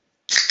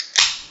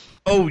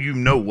Oh, you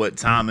know what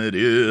time it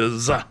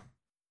is.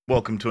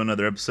 Welcome to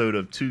another episode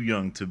of Too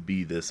Young to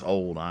Be This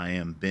Old. I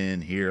am Ben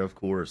here, of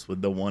course,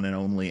 with the one and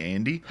only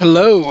Andy.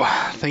 Hello.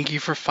 Thank you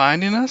for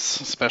finding us,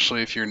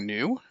 especially if you're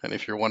new. And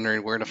if you're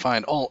wondering where to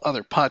find all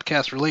other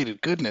podcast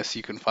related goodness,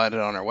 you can find it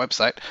on our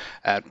website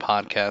at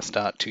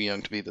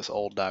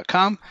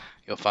podcast.tooyoungtobethisold.com.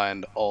 You'll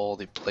find all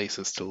the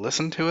places to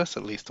listen to us,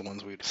 at least the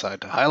ones we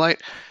decide to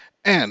highlight,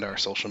 and our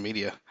social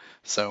media.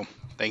 So,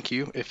 thank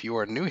you if you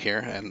are new here,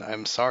 and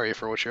I'm sorry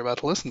for what you're about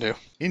to listen to.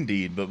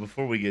 Indeed, but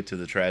before we get to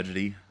the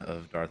tragedy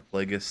of Darth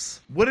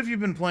Plagueis, what have you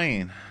been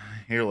playing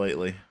here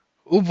lately?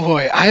 Oh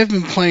boy, I have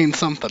been playing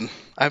something.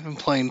 I've been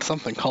playing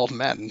something called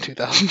Madden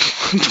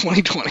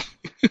 2020.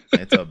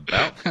 It's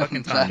about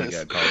fucking time That you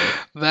is got caught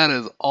up. that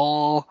is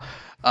all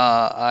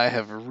I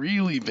have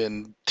really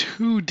been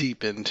too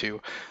deep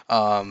into.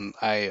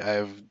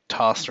 I've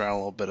tossed around a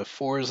little bit of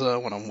Forza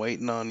when I'm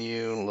waiting on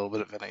you, a little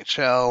bit of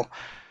NHL,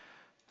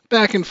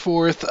 back and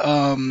forth.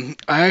 I'm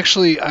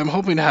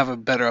hoping to have a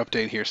better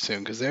update here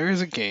soon because there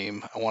is a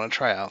game I want to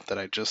try out that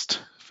I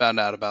just found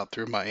out about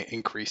through my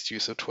increased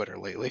use of Twitter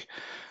lately.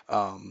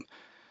 Um,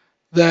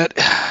 that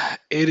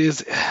it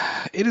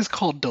is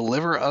called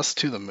Deliver Us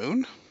to the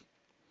Moon.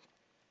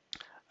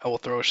 I will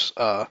throw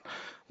a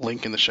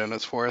link in the show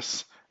notes for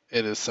us.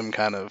 It is some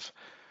kind of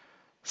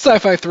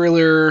sci-fi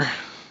thriller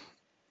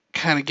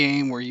kind of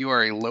game where you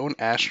are a lone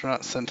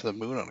astronaut sent to the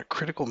moon on a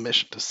critical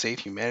mission to save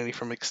humanity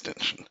from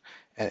extinction,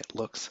 and it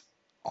looks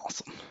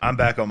awesome. I'm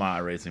back on my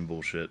iRacing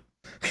bullshit.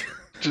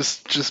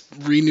 Just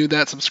renewed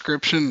that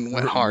subscription and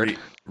went hard.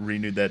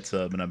 Renewed that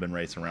sub, and I've been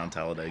racing around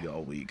Talladega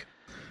all week.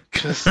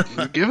 Just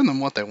you're giving them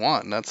what they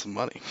want, and that's some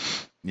money.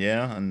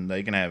 Yeah, and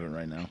they can have it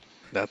right now.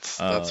 That's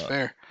Uh,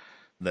 fair.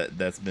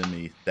 that's been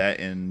me. That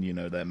and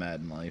that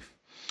Madden life.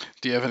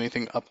 Do you have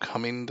anything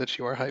upcoming that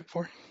you are hyped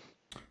for?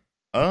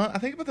 I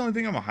think about the only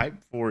thing I'm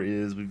hyped for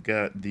is we've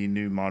got the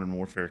new Modern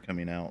Warfare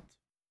coming out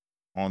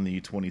on the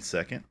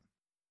 22nd.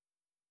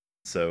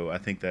 So I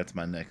think that's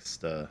my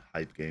next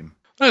hype game.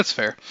 That's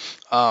fair.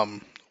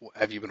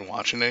 Have you been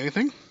watching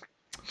anything?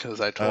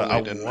 Because I totally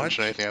I didn't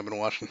mention anything I've been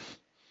watching.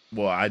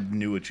 Well, I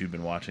knew what you've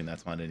been watching.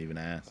 That's why I didn't even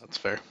ask. That's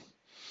fair.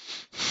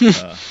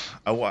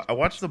 I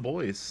watched The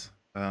Boys.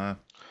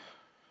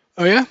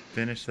 Oh yeah,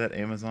 Finished that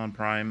Amazon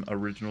Prime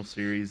original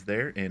series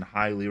there and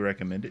highly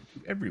recommend it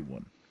to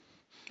everyone.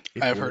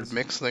 I've heard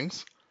mixed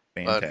things.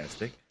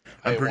 Fantastic.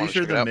 I'm pretty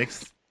sure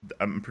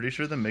I'm pretty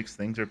sure the mixed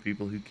things are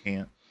people who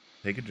can't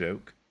take a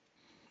joke.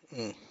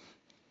 Mm.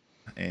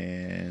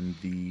 And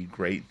the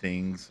great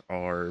things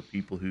are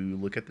people who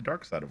look at the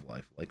dark side of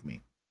life, like me.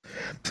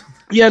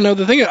 Yeah, no,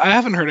 the thing I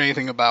haven't heard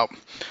anything about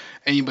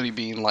anybody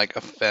being like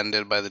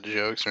offended by the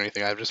jokes or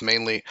anything. I've just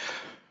mainly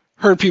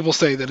heard people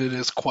say that it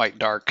is quite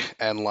dark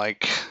and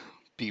like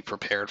be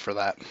prepared for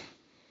that.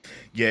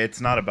 Yeah,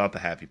 it's not about the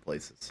happy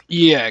places.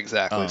 Yeah,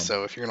 exactly. Um,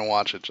 So if you're gonna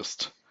watch it,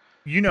 just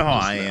You know how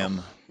Just I know.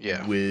 am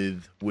Yeah.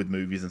 with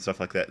movies and stuff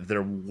like that.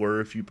 There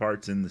were a few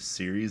parts in the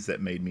series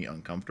that made me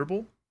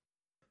uncomfortable.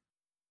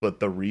 But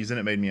the reason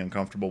it made me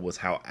uncomfortable was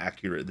how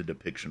accurate the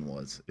depiction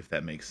was, if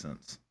that makes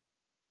sense.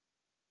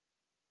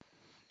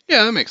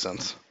 Yeah, that makes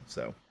sense.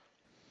 So,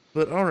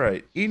 but all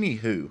right.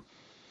 Anywho,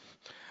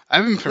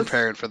 I've been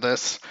prepared for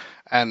this,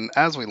 and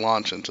as we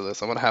launch into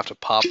this, I'm gonna have to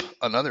pop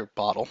another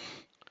bottle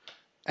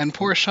and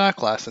pour a shot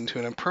glass into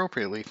an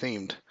appropriately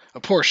themed,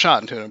 pour a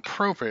shot into an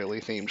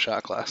appropriately themed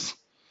shot glass.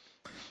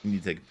 you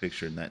need to take a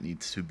picture, and that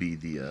needs to be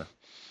the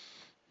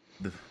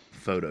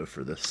photo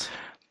for this.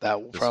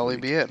 That will This probably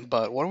week. be it.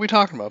 But what are we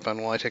talking about,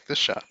 Ben, while I take this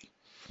shot?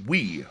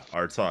 We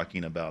are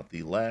talking about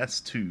the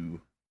last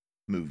two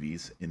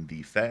movies in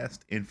the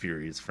Fast and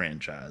Furious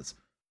franchise.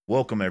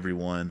 Welcome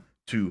everyone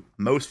to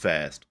Most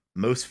Fast,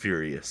 Most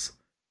Furious.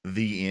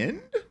 The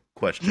end?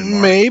 Question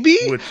mark. Maybe?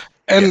 Which,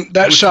 And yeah,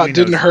 that which shot we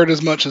didn't know- hurt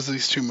as much as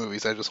these two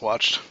movies I just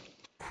watched.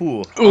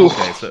 Cool. Ooh.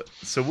 Okay,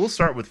 so we'll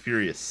start with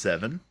Furious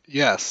 7.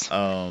 Yes.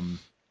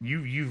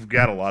 You've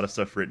got a lot of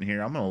stuff written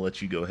here. I'm gonna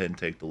let you go ahead and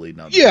take the lead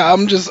now. Yeah,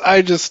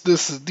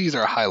 these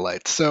are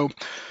highlights. So,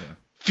 Yeah.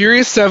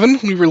 Furious 7,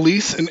 we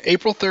release in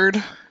April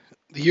 3rd,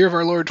 the year of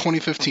our Lord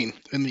 2015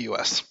 in the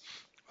US.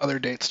 Other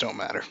dates don't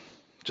matter.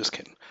 Just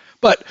kidding.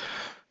 But,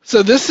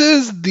 so this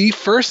is the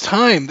first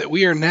time that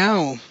we are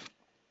now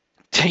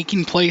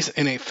taking place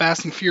in a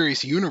Fast and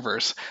Furious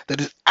universe that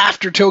is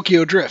after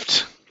Tokyo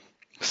Drift.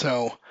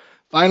 So,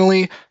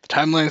 finally, the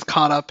timeline is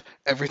caught up,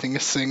 everything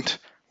is synced,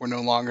 we're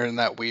no longer in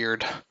that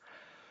weird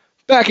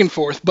back and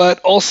forth, but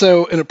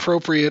also an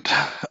appropriate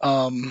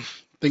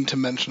thing to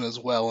mention as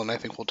well, and I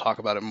think we'll talk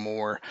about it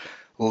more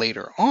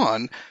later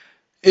on,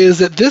 is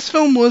that this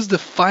film was the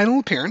final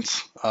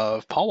appearance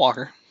of Paul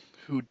Walker,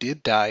 who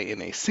did die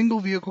in a single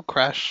vehicle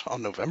crash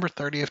on November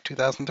 30th,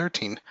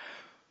 2013,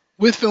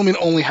 with filming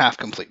only half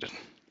completed.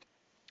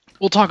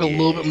 We'll talk a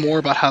little bit more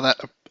about how that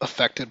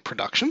affected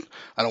production.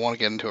 I don't want to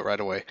get into it right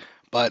away,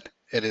 but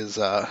it is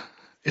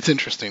it's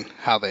interesting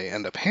how they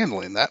end up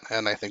handling that,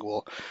 and I think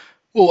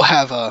we'll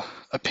have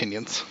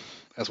opinions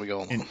as we go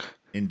along.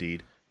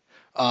 Indeed.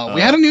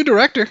 We had a new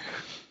director.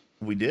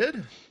 We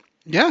did?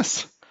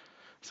 Yes.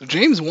 So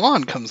James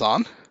Wan comes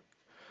on.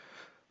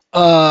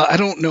 I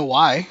don't know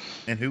why.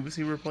 And who was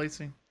he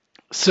replacing?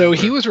 So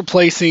he was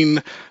replacing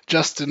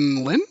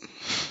Justin Lin,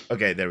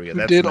 Okay, there we go. who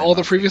That's did the name all I the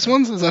was previous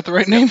thinking of. ones. Is that the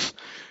right name?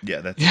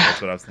 Yeah, that's Yeah.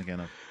 what I was thinking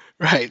of.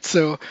 Right.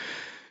 So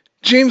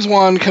James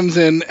Wan comes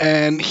in,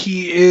 and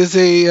he is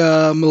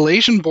a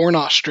Malaysian-born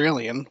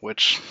Australian,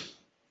 which,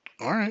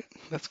 all right,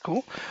 that's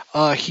cool.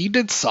 He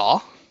did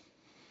Saw.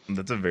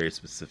 That's a very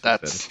specific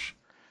That's- fetish.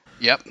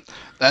 Yep,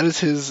 that is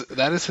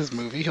his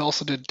movie. He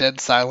also did Dead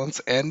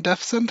Silence and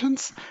Death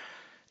Sentence,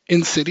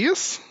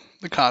 Insidious,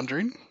 The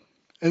Conjuring,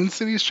 and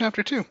Insidious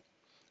Chapter 2.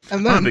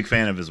 And I'm a then big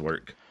fan of his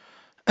work.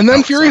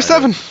 Furious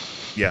outside 7.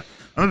 Yeah,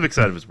 I'm a big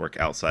fan of his work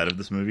outside of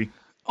this movie.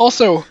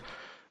 Also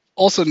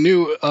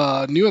new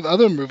the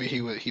other movie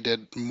he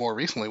did more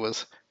recently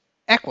was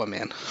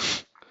Aquaman.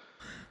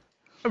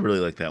 I really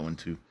like that one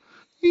too.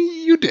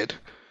 You did.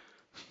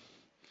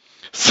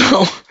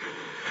 So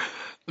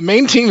the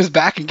main team is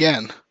back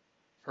again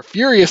for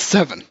Furious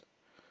 7.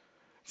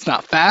 It's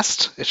not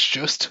fast, it's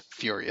just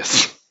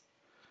furious.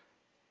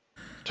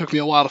 Took me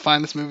a while to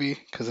find this movie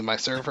because in my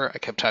server I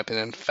kept typing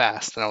in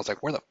fast and I was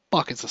like, where the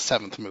fuck is the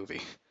 7th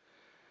movie?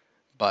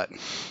 But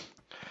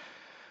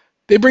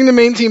they bring the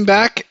main team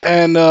back,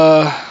 and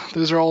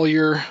those are all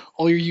your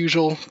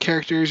usual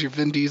characters: your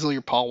Vin Diesel,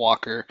 your Paul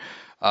Walker,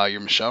 your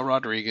Michelle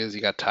Rodriguez.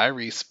 You got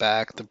Tyrese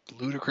back. The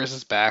Ludacris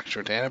is back.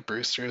 Jordana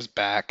Brewster is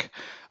back.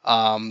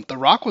 The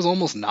Rock was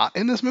almost not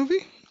in this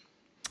movie.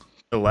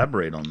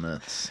 Elaborate on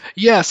this.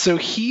 Yeah, so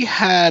he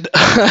had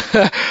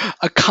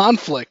a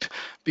conflict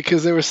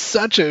because there was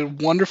such a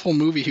wonderful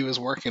movie he was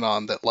working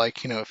on that,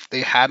 like, if they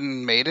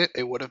hadn't made it,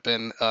 it would have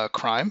been a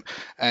crime.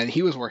 And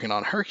he was working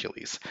on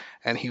Hercules.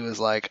 And he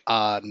was like,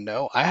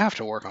 no, I have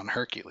to work on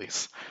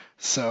Hercules.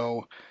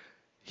 So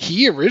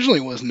he originally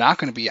was not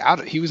going to be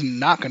he was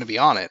not going to be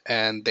on it.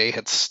 And they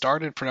had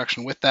started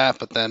production with that,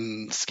 but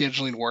then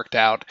scheduling worked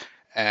out.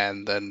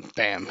 And then,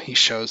 bam, he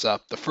shows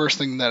up. The first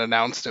thing that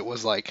announced it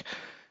was like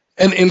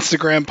an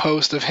Instagram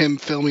post of him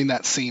filming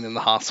that scene in the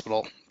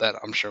hospital that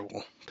I'm sure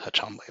we'll touch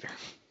on later.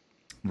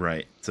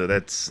 Right. So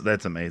that's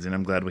amazing.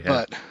 I'm glad we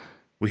had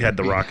But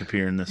The Rock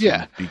appear in this Yeah.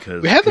 one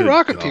because We had The good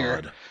Rock God.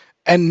 appear.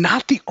 And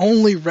not the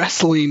only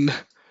wrestling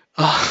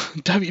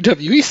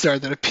WWE star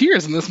that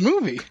appears in this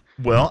movie.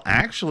 Well,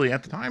 actually,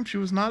 at the time, she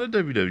was not a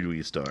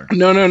WWE star.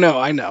 No,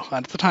 I know.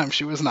 At the time,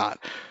 she was not.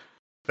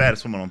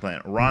 Baddest woman on the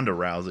planet, Ronda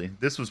Rousey.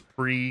 This was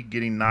pre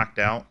getting knocked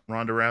out,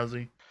 Ronda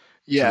Rousey.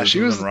 Yeah, So this she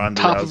was when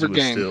Ronda top Rousey of her was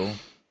game. Still,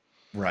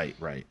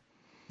 right.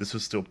 This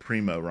was still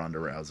primo Ronda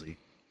Rousey.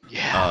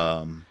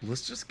 Yeah.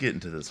 Let's just get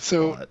into this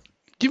So, plot.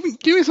 Give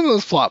me some of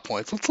those plot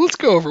points. Let's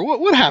go over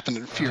what happened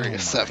in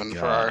Furious 7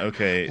 for our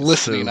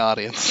listening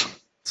audience.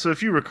 So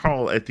if you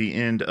recall, at the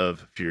end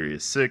of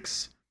Furious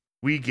 6,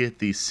 we get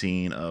the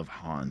scene of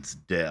Han's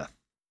death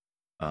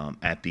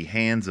at the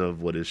hands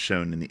of what is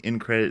shown in the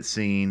end credit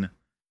scene,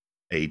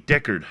 a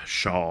Deckard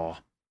Shaw,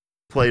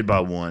 played by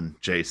one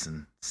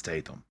Jason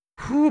Statham.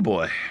 Whew,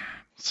 boy.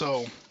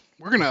 So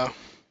we're gonna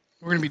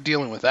be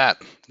dealing with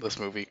that this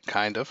movie,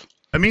 kind of.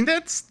 I mean,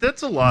 that's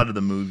a lot of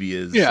the movie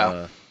is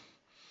Yeah.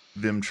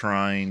 them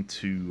trying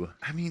to.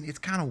 I mean, it's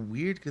kind of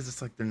weird because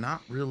it's like they're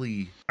not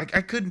really. I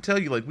couldn't tell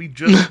you. Like, we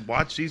just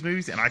watched these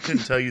movies and I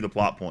couldn't tell you the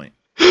plot point.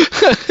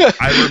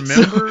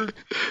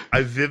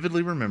 I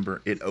vividly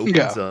remember it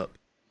opens up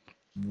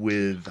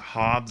with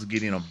Hobbs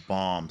getting a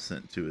bomb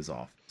sent to his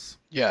office.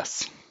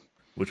 Yes.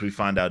 Which we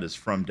find out is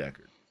from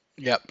Deckard.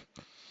 Yep.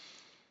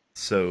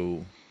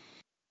 So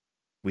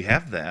we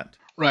have that.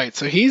 Right.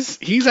 So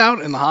he's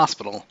out in the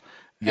hospital,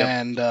 Yep.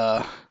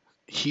 and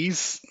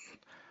he's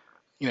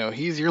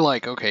you're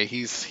like, okay,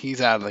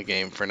 he's out of the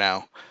game for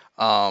now.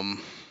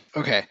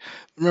 Okay.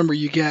 Remember,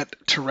 you get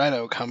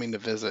Toretto coming to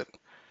visit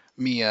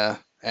Mia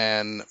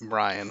and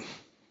Brian.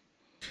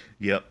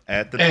 Yep,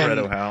 at the And-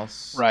 Toretto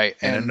house. Right.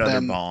 And And another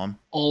then bomb.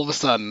 all of a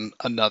sudden,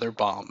 another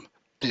bomb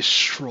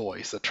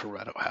destroys the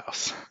Toretto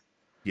house.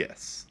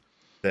 Yes.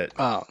 That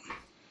Um,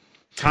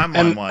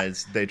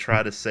 timeline-wise, they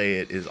try to say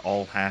it is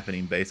all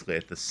happening basically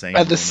at the same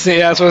At the moment. same,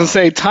 that's what I was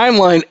saying.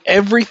 Timeline,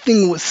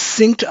 everything was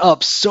synced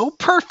up so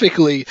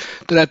perfectly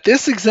that at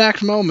this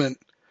exact moment,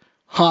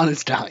 Han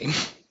is dying.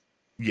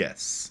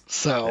 Yes.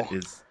 So That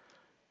is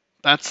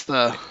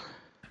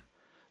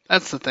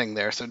that's the thing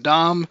there. So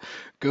Dom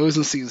goes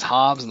and sees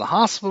Hobbs in the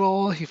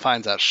hospital. He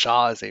finds out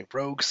Shaw is a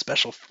rogue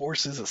special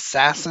forces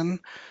assassin.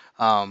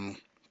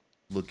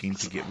 looking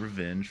to get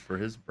revenge for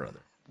his brother.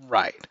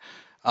 Right.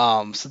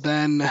 So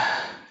then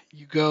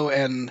you go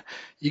and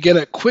you get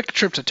a quick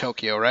trip to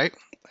Tokyo, right?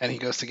 And he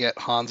goes to get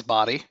Han's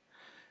body.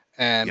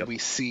 And Yep. we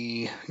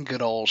see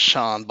good old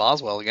Sean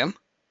Boswell again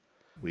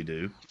We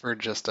do. for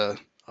just a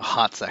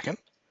hot second.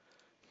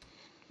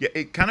 Yeah,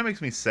 it kind of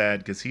makes me sad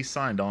because he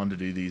signed on to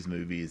do these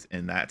movies,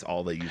 and that's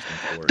all they used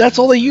him for. That's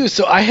in all they this movie. used.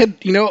 So I had,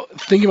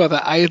 thinking about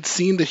that, I had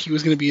seen that he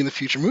was going to be in the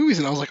future movies,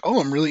 and I was like, oh,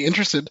 I'm really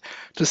interested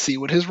to see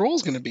what his role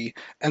is going to be.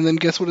 And then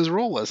guess what his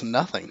role was?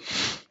 Nothing.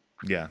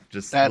 Yeah,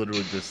 just That-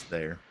 literally just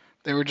there.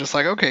 They were just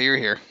like, okay, you're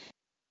here.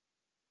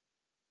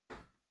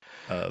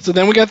 Uh, So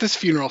then we got this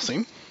funeral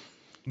scene.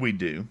 We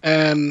do.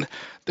 And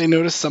they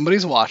notice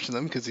somebody's watching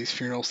them because these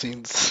funeral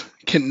scenes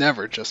can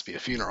never just be a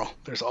funeral.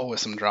 There's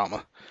always some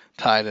drama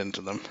tied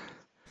into them.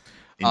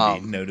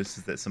 Indeed.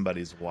 Notices that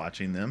somebody's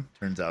watching them.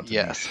 Turns out to be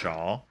Yes.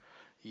 Shaw.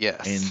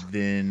 Yes. And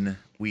then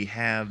we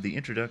have the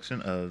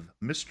introduction of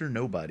Mr.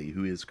 Nobody,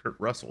 who is Kurt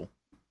Russell,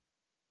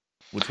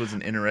 which was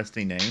an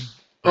interesting name.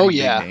 Big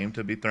name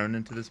to be thrown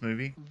into this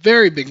movie.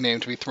 Very big name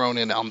to be thrown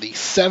in on the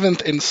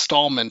 7th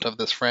installment of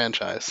this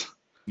franchise.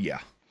 Yeah.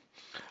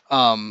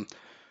 What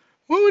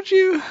would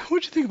you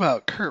think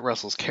about Kurt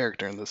Russell's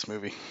character in this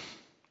movie?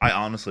 I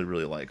honestly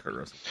really like Kurt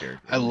Russell's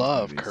character. I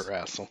love Kurt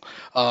Russell.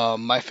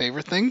 My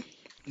favorite thing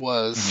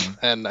was,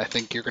 and I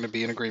think you're going to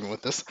be in agreement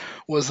with this,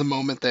 was the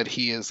moment that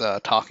he is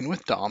talking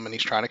with Dom and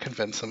he's trying to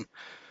convince him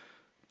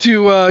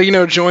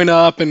to, join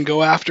up and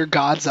go after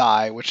God's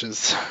Eye, which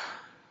is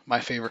my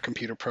favorite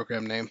computer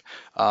program name,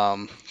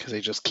 because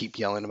they just keep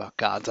yelling about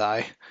God's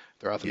Eye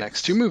throughout the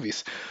next two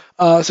movies.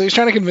 So he's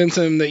trying to convince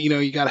him that,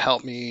 you got to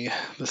help me.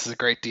 This is a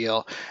great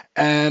deal.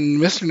 And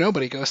Mr.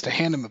 Nobody goes to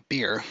hand him a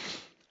beer.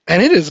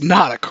 And it is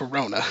not a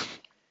Corona.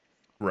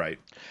 Right.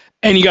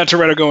 And you got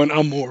Toretto going,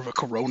 I'm more of a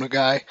Corona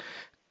guy.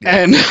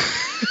 Yeah. And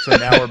so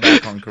now we're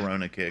back on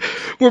Corona kicks.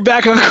 We're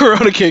back on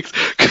Corona kicks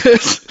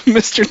because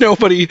Mr.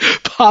 Nobody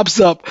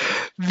pops up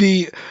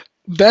the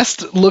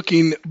best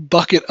looking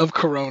bucket of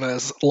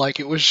Coronas like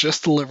it was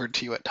just delivered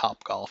to you at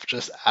Topgolf,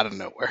 just out of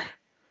nowhere.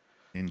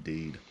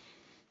 Indeed.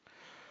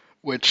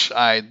 Which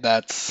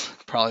that's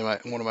probably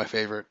one of my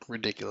favorite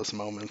ridiculous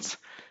moments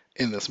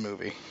in this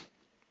movie.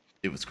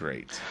 It was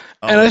great.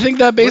 And I think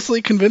that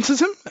basically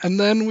convinces him, and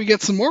then we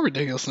get some more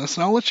ridiculousness,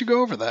 and I'll let you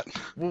go over that.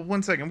 Well,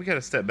 1 second. We got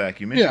to step back.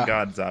 You mentioned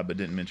God's Eye, but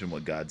didn't mention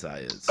what God's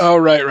Eye is. Oh,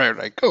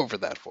 right. Go over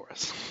that for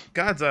us.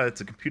 God's Eye,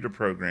 it's a computer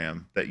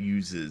program that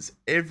uses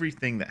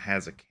everything that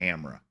has a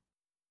camera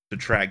to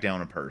track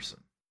down a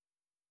person.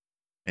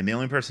 And the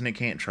only person it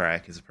can't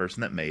track is a person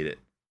that made it,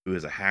 who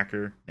is a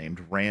hacker named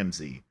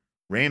Ramsey.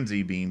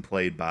 Ramsey being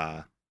played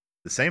by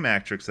the same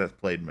actress that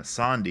played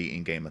Missandei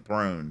in Game of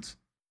Thrones.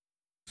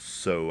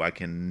 So I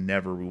can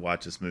never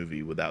rewatch this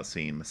movie without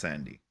seeing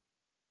Missandei.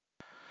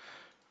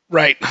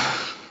 Right.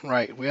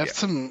 We have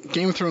some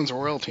Game of Thrones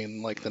royalty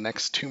in like the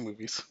next two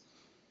movies.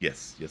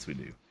 Yes, we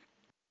do.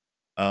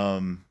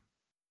 But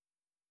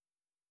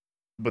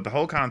the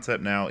whole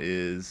concept now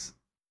is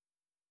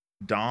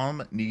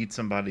Dom needs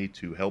somebody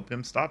to help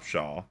him stop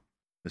Shaw.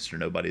 Mr.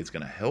 Nobody is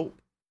going to help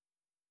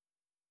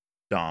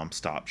Dom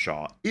stop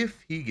Shaw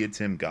if he gets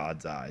him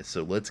God's Eye.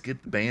 So let's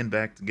get the band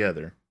back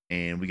together.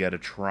 And we got to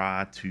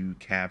try to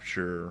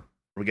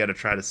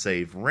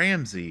save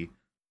Ramsey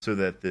so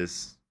that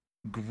this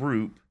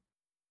group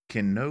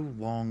can no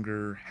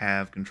longer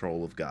have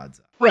control of God's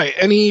Eye. Right,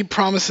 and he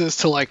promises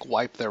to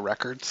wipe their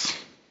records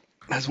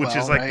which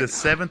is the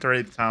 7th or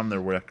 8th time their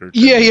records.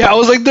 Yeah, I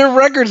was like, their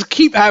records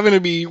keep having to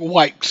be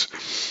wiped.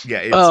 Yeah,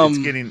 it's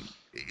getting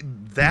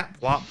that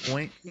plot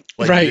point.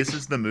 This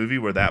is the movie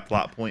where that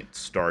plot point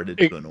started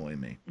to annoy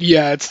me.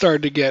 Yeah, it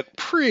started to get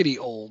pretty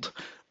old.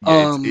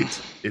 Yeah,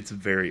 it's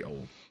very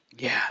old.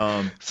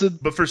 Yeah.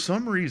 But for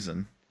some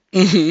reason,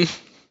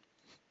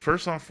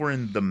 first off, we're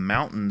in the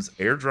mountains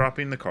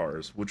airdropping the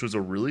cars, which was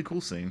a really cool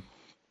scene.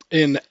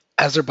 In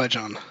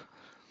Azerbaijan.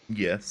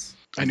 Yes.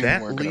 I knew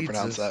you weren't going to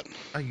pronounce that.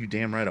 Oh, you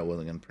damn right I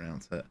wasn't going to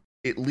pronounce that.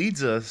 It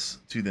leads us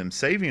to them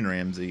saving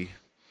Ramsey.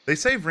 They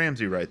save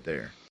Ramsey right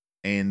there.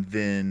 And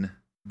then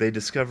they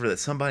discover that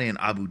somebody in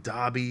Abu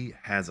Dhabi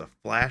has a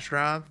flash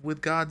drive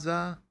with God's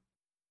Eye,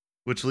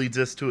 which leads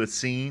us to a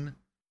scene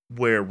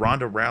where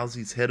Ronda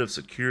Rousey's head of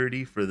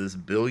security for this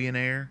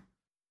billionaire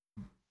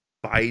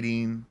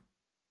fighting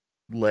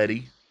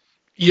Letty.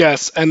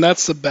 Yes, and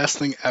that's the best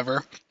thing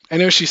ever. I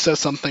know she says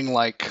something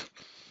like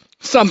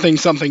something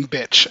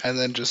bitch, and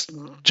then just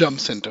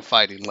jumps into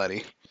fighting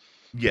Letty.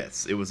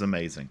 Yes, it was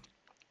amazing.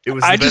 It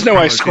was. I just know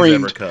I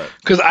screamed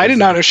because I did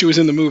not know she was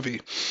in the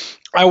movie.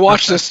 I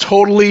watched this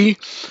totally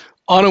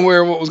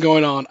unaware of what was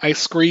going on. I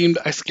screamed,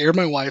 I scared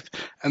my wife,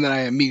 and then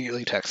I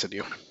immediately texted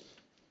you.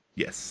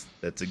 Yes,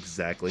 that's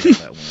exactly how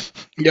that went.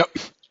 Yep.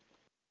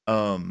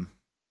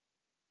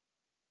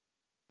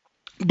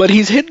 But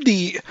he's hid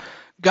the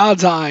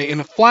God's Eye in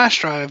a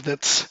flash drive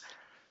that's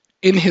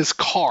in his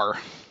car.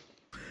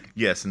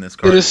 Yes, in this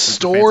car. It is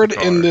stored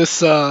in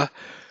this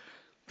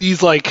these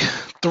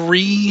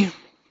 3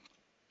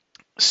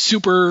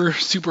 super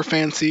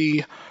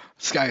fancy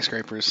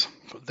skyscrapers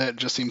that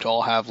just seem to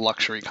all have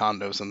luxury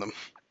condos in them.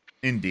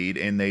 Indeed,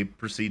 and they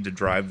proceed to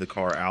drive the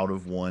car out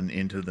of one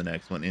into the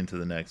next one, into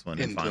the next one,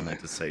 and finally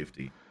to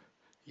safety.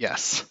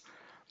 Yes,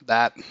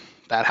 that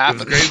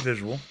happened. It was a great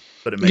visual,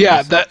 but it made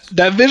no sense.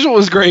 that visual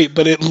was great,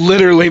 but it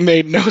literally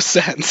made no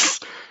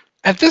sense.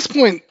 At this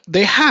point,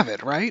 they have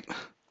it, right?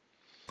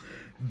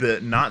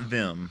 Not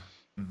them.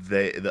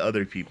 The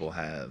other people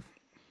have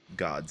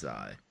God's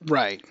Eye.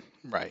 Right.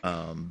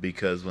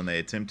 Because when they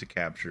attempt to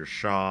capture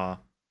Shaw,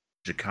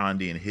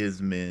 Jakandi and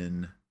his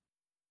men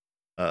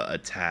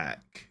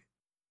attack,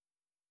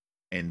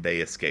 and they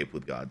escape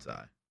with God's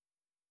Eye.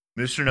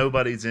 Mr.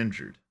 Nobody's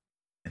injured,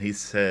 and he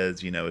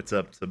says, it's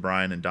up to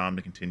Brian and Dom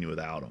to continue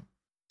without him.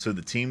 So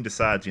the team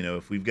decides,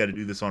 if we've got to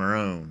do this on our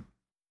own,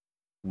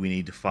 we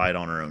need to fight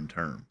on our own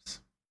terms.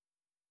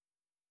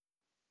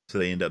 So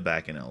they end up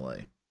back in LA.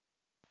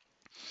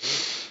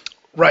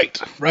 Right.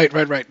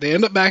 They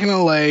end up back in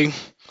LA.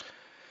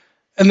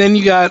 And then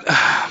you got,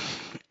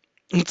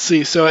 let's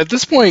see. So at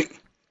this point,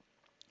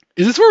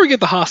 is this where we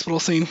get the hospital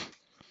scene?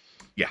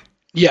 Yeah.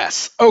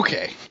 Yes.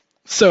 Okay.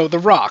 So The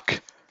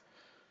Rock,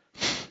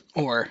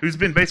 who's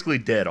been basically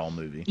dead all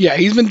movie. Yeah,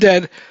 he's been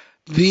dead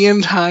the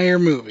entire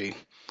movie.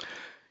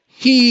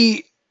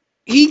 He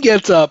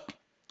gets up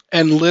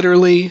and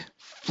literally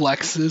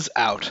flexes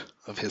out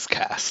of his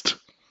cast.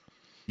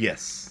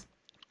 Yes.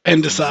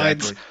 And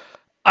decides,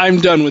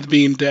 I'm done with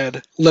being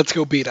dead. Let's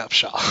go beat up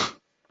Shaw.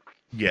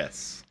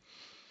 Yes.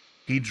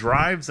 He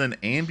drives an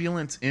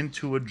ambulance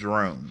into a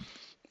drone.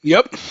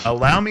 Yep.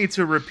 Allow me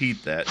to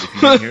repeat that if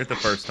you didn't hear it the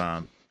first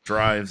time.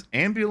 Drives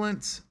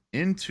ambulance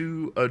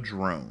into a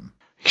drone.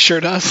 He sure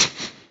does.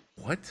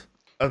 What?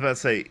 I was about to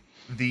say,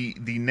 the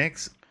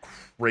next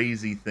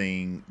crazy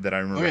thing that I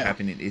remember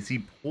happening is he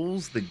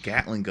pulls the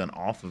Gatling gun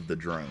off of the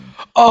drone.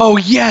 Oh,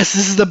 yes,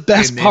 this is the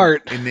best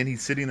part. And then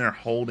he's sitting there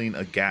holding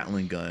a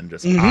Gatling gun,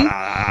 just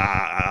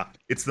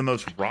It's the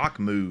most Rock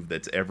move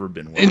that's ever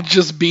been Rock. And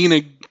just being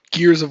a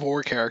Gears of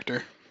War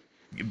character.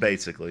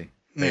 Basically.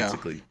 Yeah.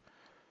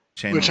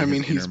 Which, I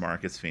mean, he's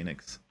Marcus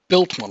Phoenix.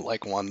 Built one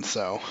like one,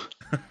 so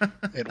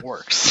it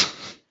works.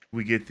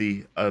 We get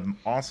the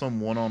awesome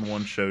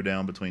one-on-one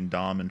showdown between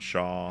Dom and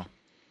Shaw.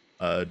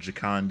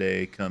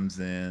 Jakande comes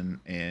in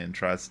and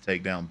tries to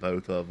take down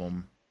both of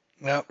them.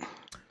 Yep.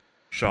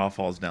 Shaw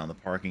falls down the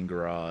parking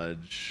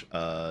garage.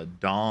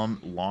 Dom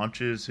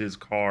launches his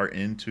car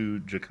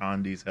into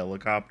Jakande's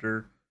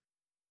helicopter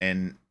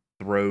and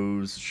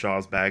throws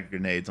Shaw's bag of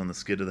grenades on the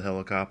skid of the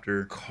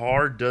helicopter.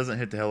 Car doesn't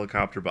hit the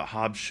helicopter, but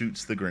Hobbs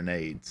shoots the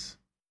grenades.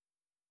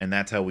 And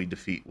that's how we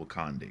defeat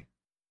Wakandi.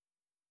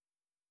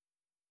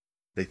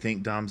 They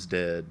think Dom's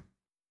dead.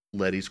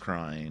 Letty's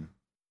crying.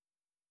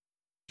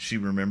 She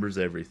remembers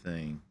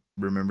everything.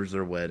 Remembers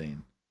their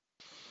wedding.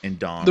 And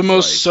Dom's the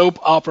most soap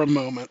opera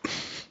moment.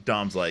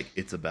 Dom's like,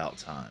 it's about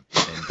time.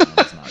 And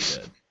Dom's not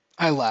dead.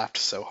 I laughed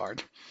so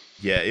hard.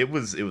 Yeah, it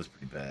was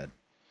pretty bad.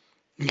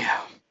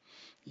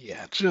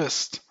 Yeah,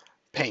 just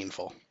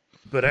painful.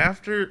 But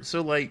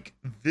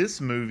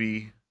this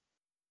movie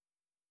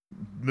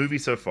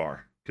so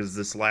far, because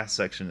this last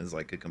section is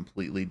like a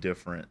completely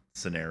different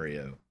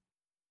scenario.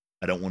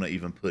 I don't want to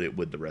even put it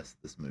with the rest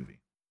of this movie.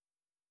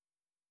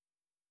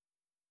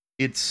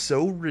 It's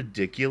so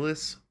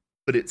ridiculous,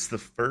 but it's the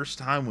first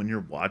time when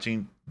you're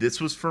watching. This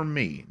was for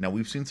me. Now,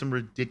 we've seen some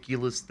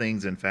ridiculous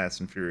things in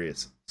Fast and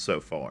Furious so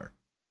far.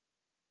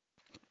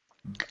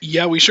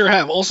 Yeah, we sure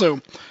have.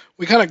 Also,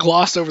 we kind of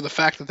glossed over the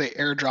fact that they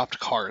airdropped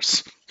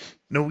cars.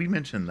 No, we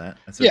mentioned that.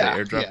 I said they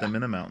airdropped them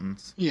in the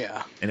mountains.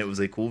 Yeah. And it was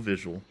a cool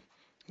visual.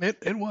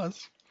 It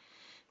was.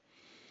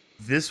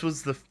 This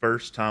was the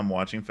first time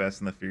watching Fast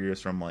and the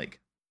Furious where I'm like,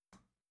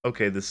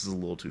 okay, this is a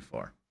little too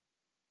far.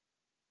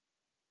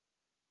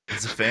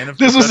 As a fan of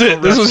this was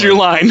it. This was your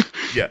line.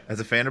 Yeah, as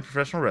a fan of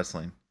professional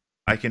wrestling,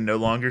 I can no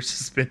longer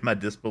suspend my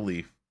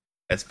disbelief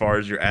as far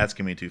as you're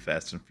asking me to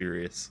Fast and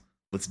Furious.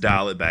 Let's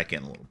dial it back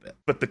in a little bit.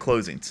 But the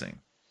closing scene.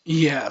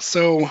 Yeah,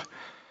 so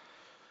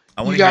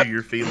I want to hear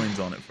your feelings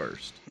on it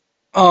first.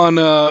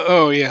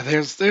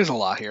 There's a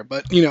lot here,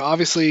 but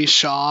obviously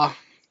Shaw,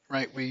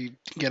 right? We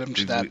get him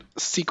to that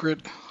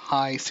secret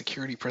high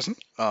security prison.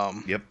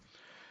 Yep.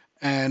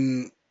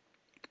 And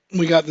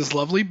we got this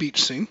lovely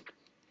beach scene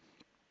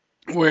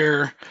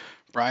where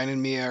Brian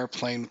and Mia are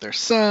playing with their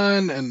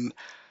son, and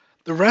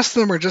the rest of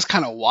them are just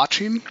kind of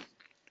watching.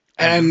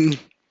 And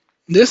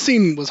this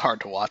scene was hard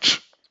to watch.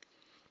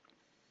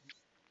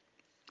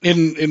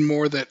 In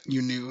more that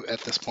you knew at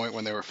this point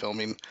when they were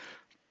filming,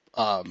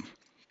 Paul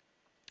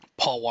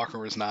Walker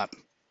was not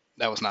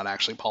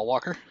actually Paul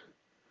Walker.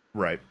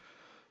 Right.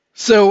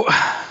 So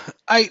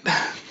it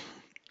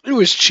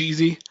was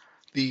cheesy.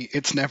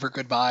 It's never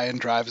goodbye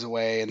and drives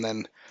away, and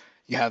then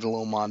you have the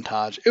little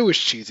montage. It was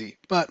cheesy,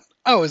 but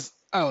I was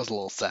a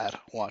little sad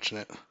watching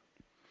it.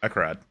 I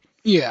cried.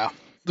 Yeah.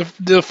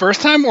 The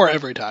first time or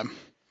every time?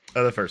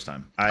 The first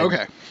time.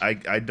 Okay.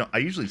 I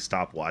usually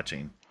stop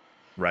watching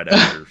right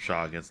after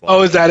Shaw gets locked.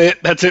 Oh, is that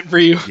it? That's it for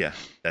you? Yeah,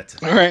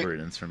 that's all right. Where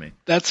it ends for me.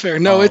 That's fair.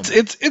 No,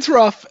 it's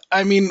rough.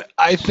 I mean,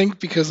 I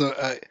think because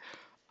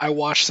I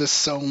watched this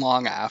so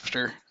long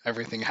after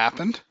everything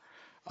happened,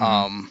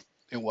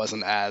 it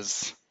wasn't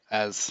as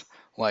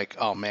like,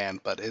 oh man,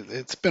 but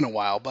it's been a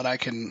while. But I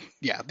can,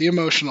 the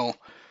emotional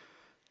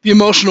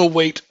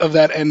weight of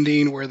that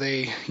ending where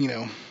they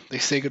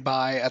say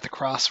goodbye at the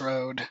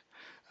crossroad,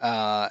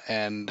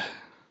 and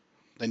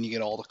then you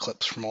get all the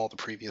clips from all the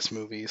previous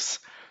movies.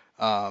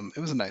 It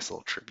was a nice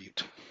little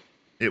tribute.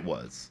 It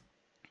was.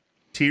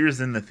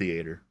 Tears in the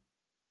theater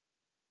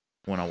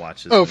when I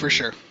watched this. Oh, movie. For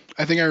sure.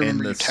 I think I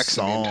remember you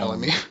texting me and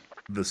telling me.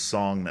 The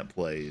song that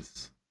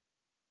plays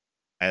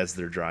as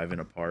they're driving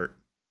apart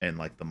and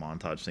like the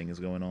montage thing is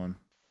going on.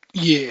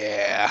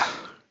 Yeah.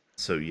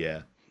 So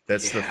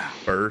that's the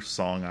first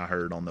song I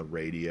heard on the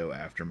radio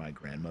after my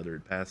grandmother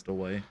had passed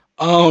away.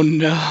 Oh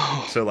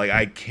no. So like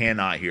I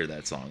cannot hear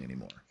that song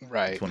anymore. It's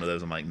Right. one of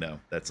those I'm like, no,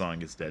 that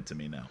song is dead to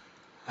me now.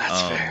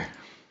 That's fair.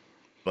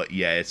 But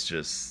yeah, it's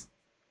just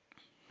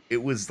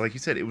it was like you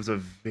said, it was a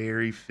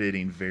very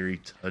fitting,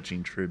 very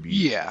touching tribute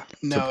Yeah.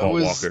 to No, it Paul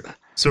was Walker.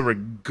 So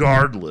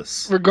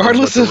regardless of what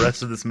regardless the of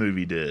rest of this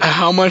movie did,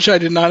 how much I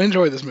did not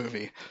enjoy this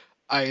movie,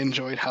 I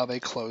enjoyed how they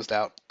closed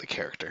out the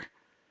character.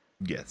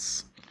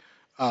 yes,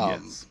 Um,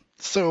 yes,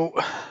 so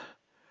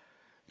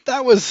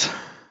that was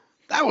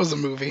that was a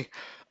movie.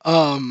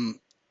 Um,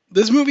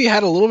 this movie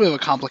had a little bit of a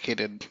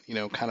complicated,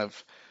 kind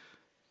of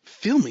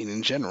filming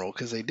in general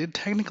because they did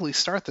technically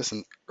start this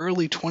in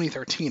early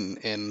 2013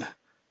 in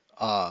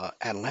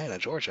Atlanta,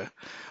 Georgia.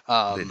 they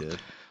Um, did.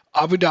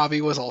 Abu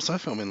Dhabi was also a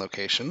filming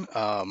location.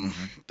 Hmm.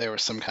 There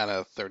was some kind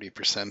of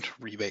 30%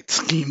 rebate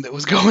scheme that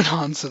was going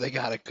on, so they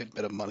got a good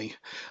bit of money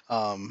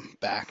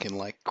back in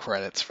like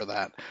credits for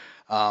that.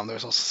 There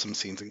was also some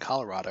scenes in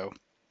Colorado.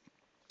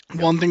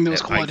 Yep, One thing that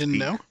was at cool I Pikes didn't Peak.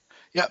 know.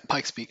 Yeah,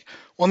 Pikes Peak.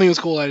 One thing that was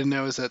cool I didn't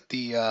know is that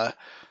the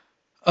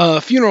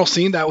funeral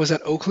scene that was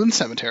at Oakland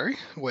Cemetery,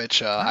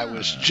 which I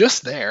was Ah,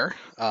 just there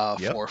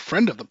yep. for a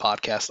friend of the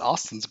podcast,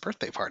 Austin's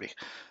birthday party.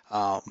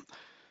 Um,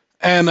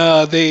 and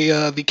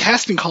the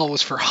casting call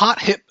was for hot,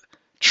 hip,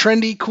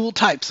 trendy, cool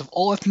types of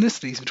all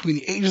ethnicities between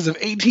the ages of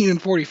 18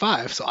 and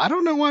 45. So I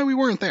don't know why we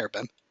weren't there,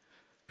 Ben.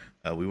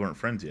 We weren't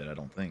friends yet, I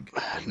don't think.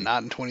 Were we?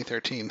 Not in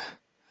 2013.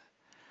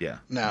 Yeah,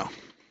 no. No.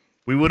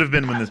 We would have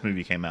been when this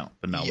movie came out,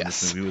 but not when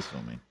this Yes, movie was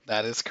filming.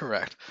 that is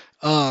correct.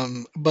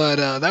 But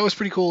that was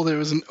pretty cool. There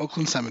was an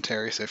Oakland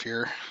Cemetery, so if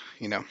you're,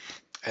 you know,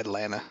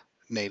 Atlanta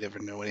native or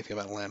know anything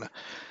about Atlanta,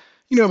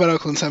 you know about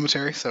Oakland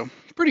Cemetery. So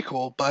pretty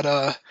cool.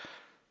 But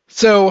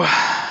so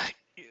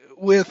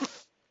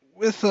with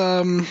with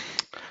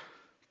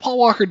Paul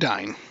Walker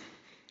dying,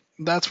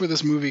 that's where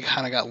this movie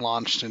kind of got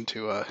launched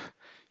into a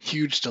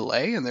huge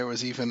delay, and there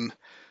was even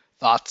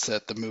thoughts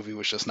that the movie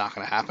was just not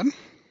going to happen.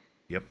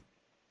 Yep.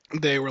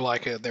 They were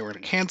like, they were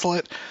going to cancel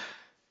it.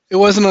 It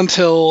wasn't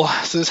until,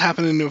 so this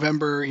happened in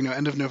November,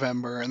 end of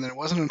November, and then it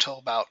wasn't until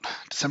about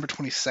December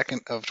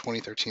 22nd of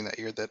 2013 that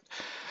year that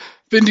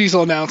Vin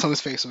Diesel announced on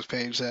his Facebook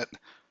page that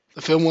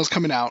the film was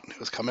coming out. It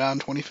was coming out in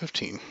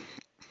 2015.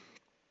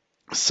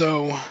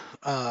 So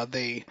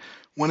they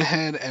went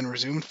ahead and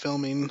resumed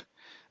filming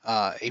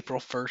April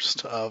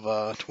 1st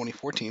of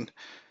 2014,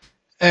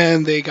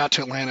 and they got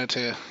to Atlanta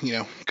to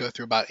go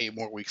through about 8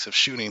 more weeks of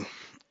shooting.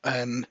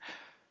 And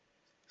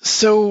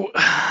so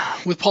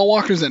with Paul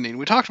Walker's ending,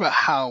 we talked about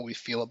how we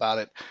feel about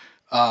it.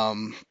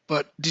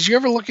 But did you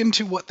ever look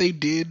into what they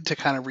did to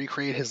kind of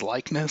recreate his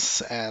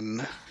likeness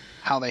and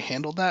how they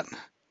handled that?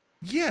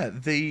 Yeah,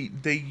 they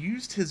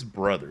used his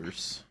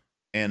brothers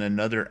and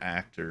another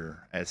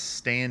actor as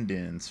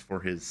stand-ins for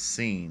his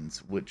scenes,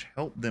 which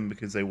helped them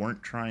because they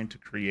weren't trying to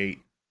create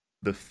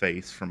the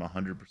face from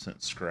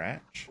 100%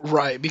 scratch.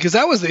 Right, because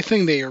that was the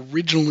thing they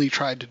originally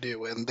tried to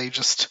do, and they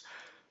just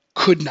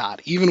could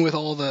not. Even with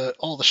all the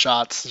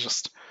shots,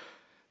 just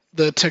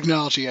the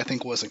technology I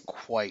think wasn't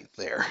quite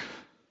there.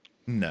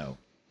 No,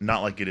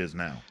 not like it is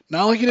now.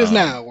 Not like it is Um,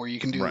 now, where you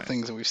can do the right.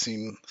 things that we've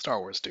seen Star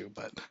Wars do.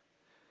 But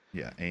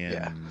Yeah,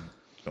 yeah, and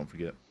don't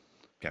forget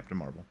Captain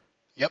Marvel.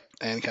 yep,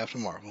 and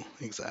Captain Marvel,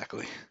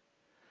 exactly.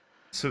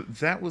 So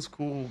that was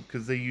cool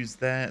because they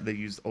used that. They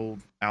used old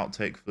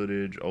outtake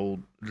footage,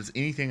 old just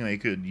anything they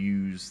could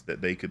use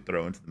that they could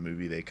throw into the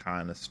movie. They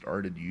kind of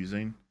started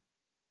using.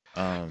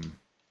 Um,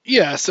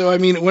 Yeah, so I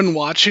mean, when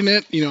watching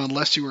it,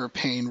 unless you were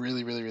paying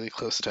really, really, really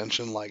close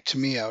attention, like to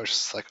me, I was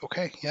just like,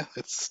 okay, yeah,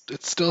 it's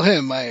still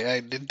him.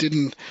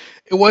 It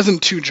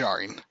wasn't too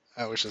jarring.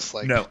 I was just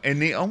like, no,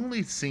 and the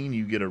only scene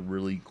you get a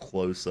really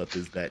close up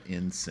is that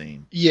end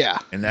scene, yeah,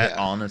 and that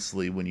yeah,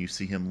 honestly, when you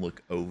see him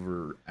look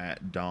over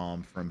at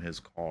Dom from his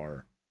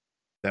car,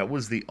 that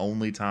was the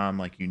only time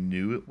like you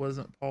knew it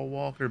wasn't Paul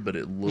Walker, but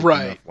it looked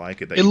right. enough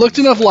like it that It you looked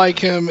didn't enough like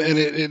question it.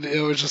 him, and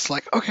it was just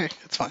like, okay,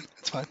 it's fine,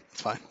 it's fine,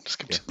 it's fine.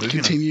 Just Yeah, moving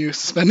on. continue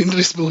suspending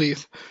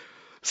disbelief.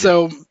 Yeah.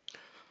 So,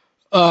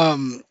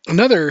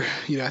 another,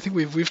 I think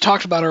we've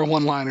talked about our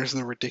one-liners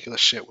and the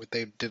ridiculous shit what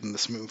they did in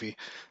this movie.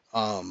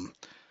 Um,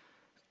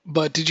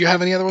 but did you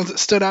have any other ones that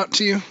stood out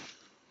to you?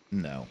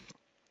 No.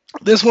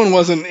 This one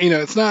wasn't,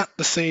 it's not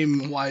the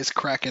same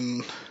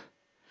wisecracking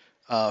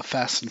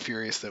Fast and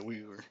Furious that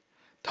we were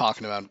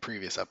talking about in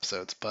previous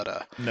episodes,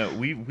 but No,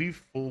 we've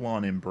full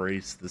on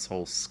embraced this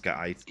whole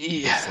sky,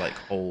 yeah, this like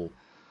whole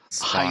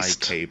spy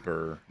heist,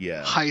 caper.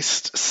 Yeah.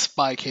 heist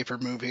spy caper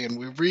movie, and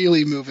we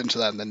really move into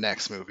that in the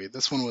next movie.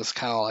 This one was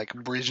kind of like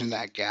bridging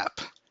that gap.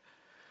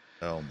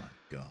 Oh my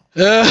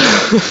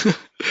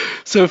god.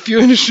 So a few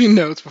interesting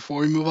notes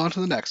before we move on to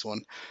the next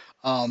one.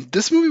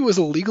 This movie was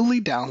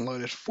illegally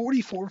downloaded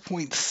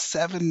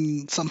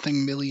 44.7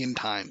 something million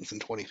times in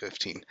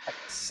 2015.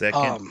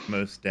 Second Um,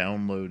 most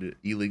downloaded,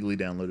 illegally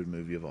downloaded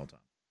movie of all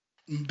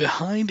time.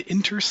 Behind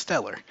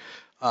Interstellar.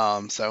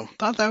 So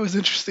thought that was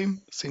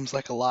interesting. Seems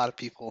like a lot of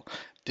people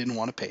didn't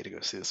want to pay to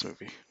go see this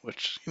movie,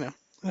 which it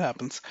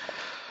happens.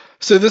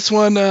 So this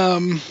one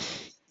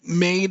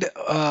made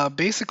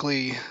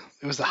basically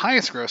it was the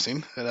highest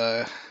grossing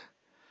at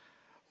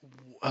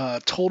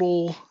a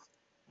total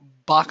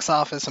box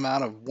office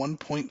amount of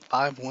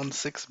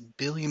 $1.516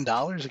 billion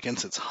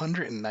against its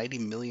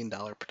 $190 million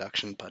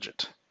production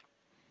budget.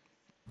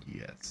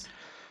 Yes.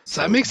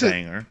 So that makes it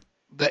banger.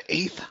 the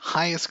 8th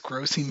highest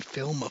grossing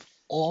film of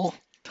all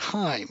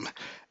time.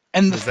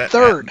 And the Was that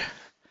third.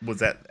 Was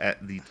that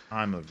at the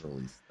time of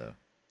release, though?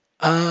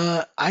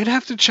 I'd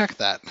have to check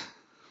that.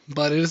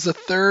 But it is the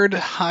third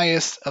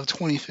highest of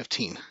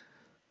 2015.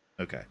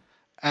 Okay.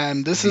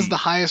 And this is the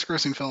highest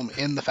grossing film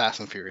in the Fast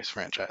and Furious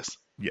franchise.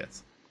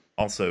 Yes.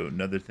 Also,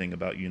 another thing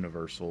about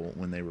Universal,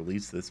 when they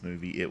released this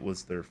movie, it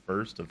was their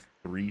first of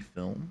 3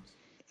 films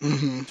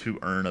to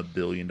earn $1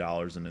 billion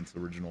in its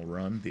original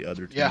run. The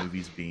other 2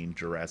 movies being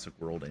Jurassic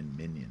World and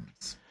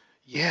Minions.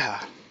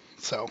 Yeah.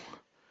 So,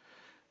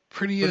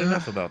 pretty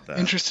enough about that.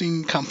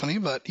 Interesting company,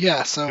 but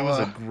yeah. So it was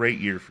a great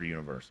year for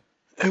Universal.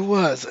 It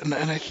was, and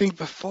I think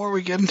before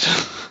we get into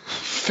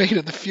Fate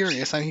of the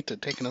Furious, I need to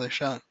take another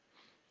shot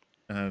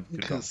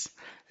because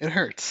it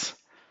hurts.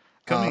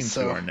 Coming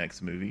to our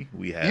next movie,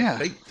 we have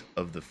Fate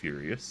of the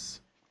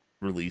Furious,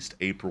 released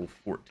April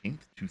 14th,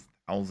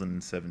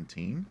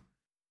 2017.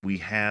 We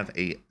have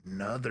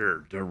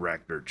another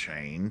director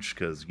change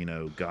because,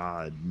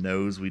 God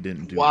knows we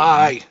didn't do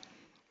Why? That.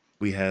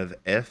 We have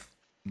F.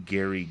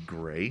 Gary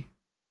Gray.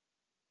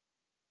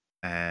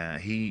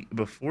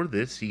 Before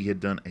this, he had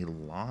done a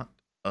lot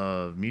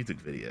of music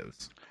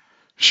videos.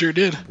 Sure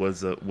did.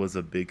 Was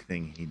a big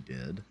thing he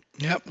did.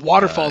 Yep.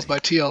 Waterfalls by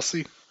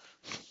TLC.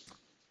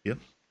 Yep.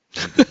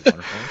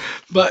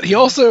 But he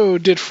also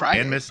did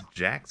Friday. And Miss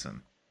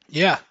Jackson.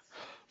 Yeah.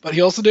 But he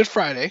also did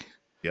Friday.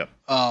 Yep.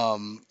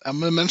 I'm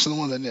gonna mention the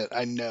one that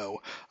I know.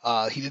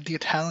 He did The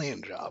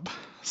Italian Job.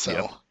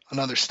 So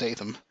another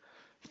Statham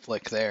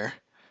flick there.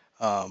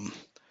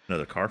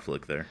 Another car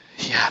flick there.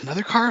 Yeah,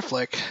 another car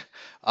flick.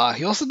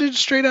 He also did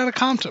Straight Outta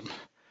Compton.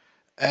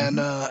 And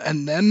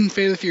then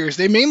Fate of the Furious.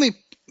 They mainly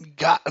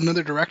got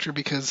another director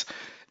because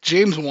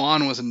James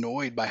Wan was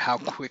annoyed by how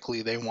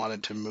quickly they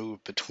wanted to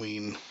move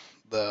between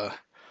the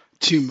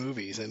 2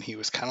 movies, and he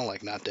was kind of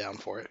like not down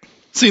for it.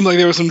 Seemed like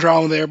there was some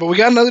drama there, but we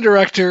got another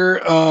director.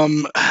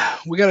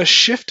 We got a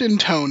shift in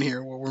tone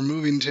here where we're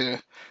moving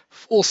to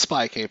full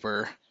spy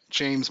caper,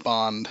 James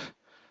Bond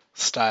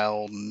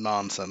style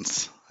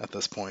nonsense at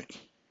this point.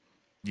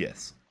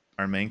 Yes.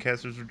 Our main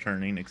cast is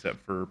returning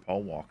except for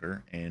Paul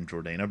Walker and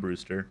Jordana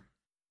Brewster.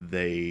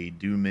 They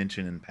do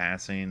mention in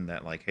passing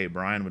that, like, hey,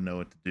 Brian would know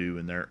what to do,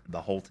 and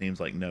the whole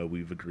team's like, no,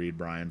 we've agreed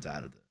Brian's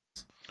out of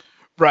this.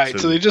 Right,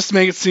 so they just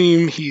make it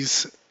seem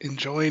he's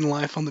enjoying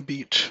life on the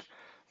beach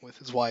with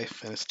his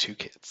wife and his 2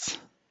 kids.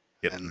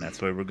 Yep, and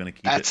that's why we're going to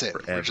keep it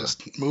forever. We're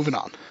just moving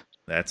on.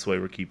 That's why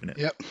we're keeping it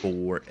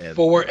forever.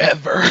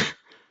 Forever.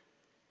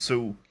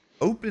 So,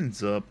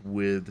 opens up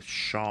with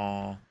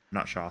Hobbs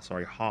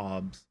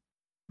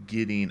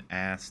getting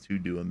asked to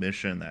do a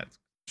mission that's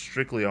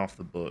strictly off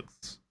the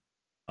books.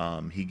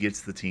 He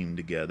gets the team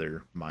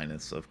together,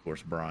 minus, of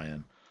course,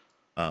 Brian.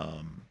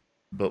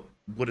 But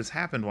what has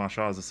happened while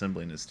Shaw is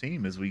assembling his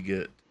team is we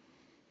get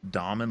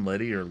Dom and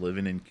Letty are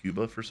living in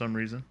Cuba for some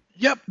reason.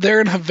 Yep, they're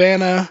in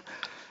Havana.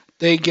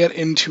 They get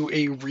into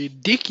a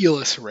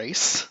ridiculous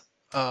race.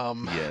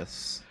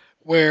 Yes.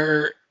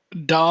 Where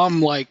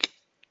Dom,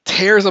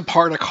 tears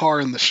apart a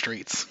car in the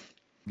streets.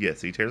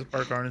 Yes, he tears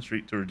apart a car in the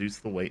street to reduce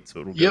the weight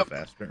so it'll go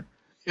faster.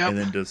 Yep. And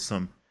then does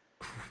some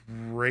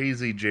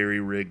crazy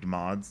jerry-rigged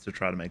mods to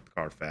try to make the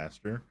car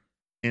faster.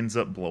 Ends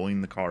up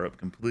blowing the car up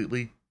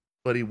completely,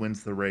 but he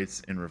wins the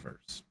race in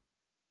reverse.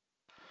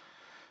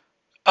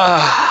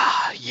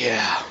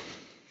 Yeah.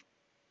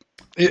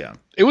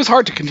 It was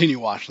hard to continue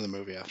watching the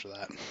movie after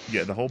that.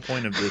 Yeah, the whole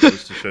point of this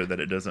is to show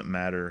that it doesn't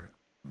matter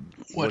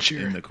what's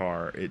in the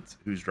car, it's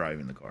who's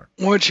driving the car.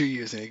 What you're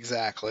using,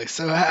 exactly.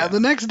 So the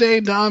next day,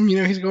 Dom,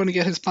 he's going to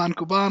get his pan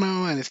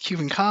cubano and his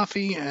Cuban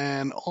coffee,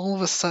 and all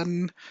of a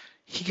sudden,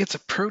 he gets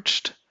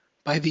approached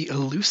by the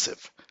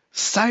elusive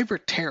cyber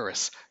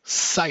terrorist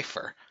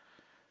Cypher.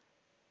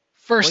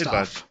 First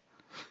off,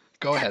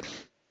 go ahead.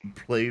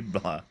 Played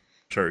by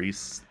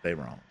Charlize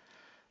Theron.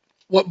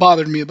 What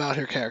bothered me about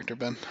her character,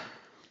 Ben?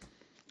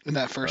 In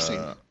that first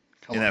scene.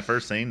 That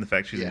first scene, the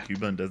fact she's in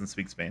Cuba and doesn't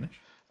speak Spanish?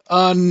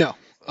 No.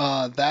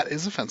 That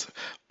is offensive.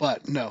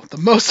 But no, the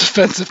most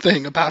offensive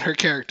thing about her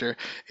character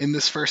in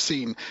this first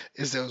scene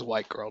is those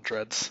white girl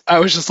dreads. I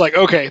was just like,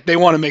 okay, they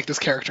want to make this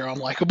character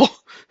unlikable.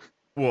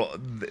 Well,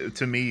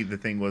 to me, the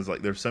thing was,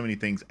 there's so many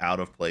things out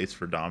of place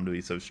for Dom to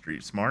be so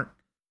street smart.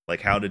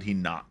 How did he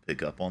not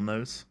pick up on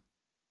those?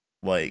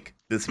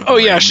 This. Oh,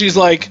 yeah, she's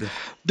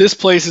this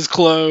place is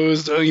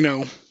closed,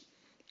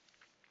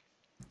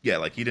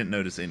 Yeah, he didn't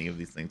notice any of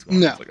these things going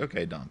on. No. It's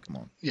okay, Dom, come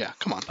on. Yeah,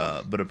 come on.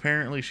 But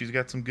apparently she's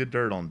got some good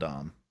dirt on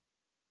Dom.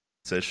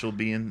 Says she'll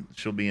be in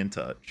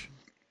touch.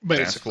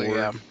 Basically,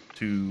 fast forward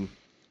to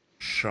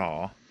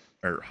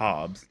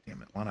Hobbs.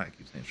 Damn it, why not I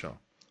keep saying Shaw? Hobbs.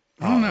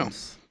 I don't know.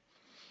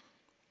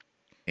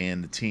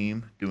 And the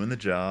team doing the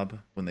job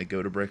when they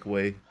go to break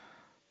away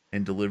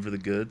and deliver the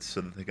goods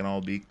so that they can all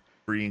be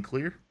free and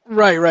clear.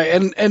 Right.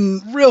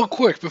 And real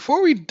quick,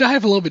 before we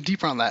dive a little bit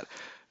deeper on that,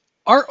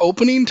 our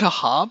opening to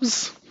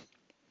Hobbs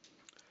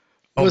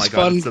Oh was my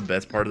god, it's fun. the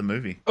best part of the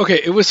movie.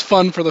 Okay, it was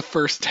fun for the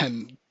first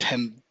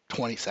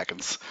 20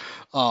 seconds.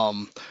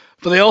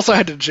 But they also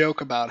had to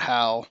joke about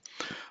how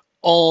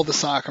all the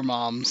soccer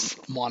moms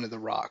wanted The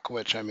Rock,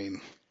 which, I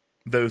mean,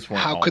 Those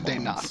weren't how all could they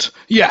moms. not?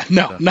 Yeah,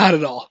 no, So, not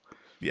at all.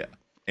 yeah,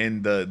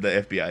 and the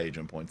FBI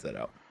agent points that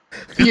out.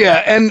 Yeah,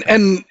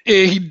 and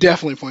he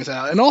definitely points that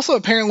out. And also,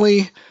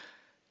 apparently,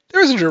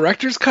 there was a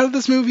director's cut of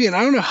this movie, and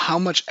I don't know how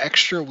much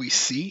extra we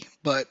see,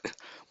 but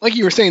like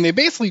you were saying, they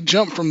basically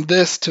jump from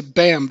this to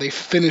bam, they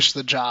finish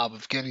the job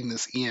of getting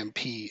this EMP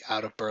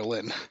out of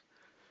Berlin.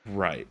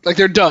 Right. Like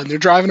they're done, they're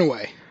driving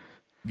away.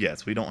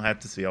 Yes, we don't have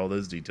to see all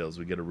those details.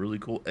 We get a really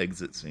cool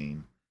exit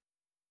scene.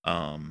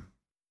 Um,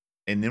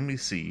 and then we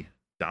see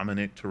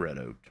Dominic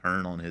Toretto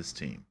turn on his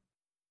team.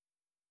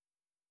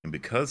 And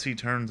because he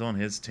turns on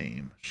his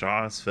team,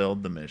 Shaw has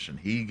failed the mission.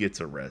 He gets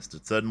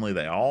arrested. Suddenly,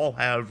 they all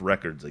have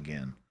records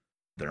again.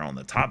 They're on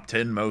the top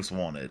 10 most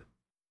wanted.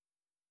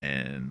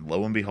 And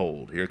lo and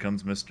behold, here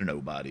comes Mr.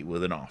 Nobody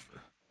with an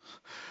offer.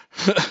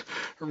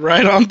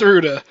 Right on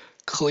through to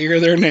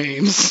clear their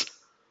names.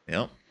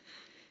 Yep.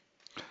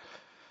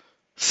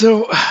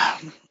 So,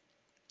 The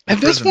at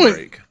this prison point,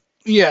 break.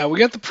 yeah, we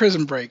got the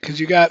prison break because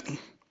you got.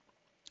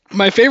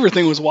 My favorite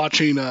thing was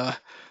watching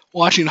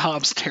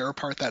Hobbs tear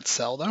apart that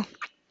cell, though.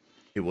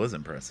 It was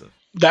impressive.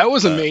 That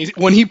was amazing.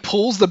 When he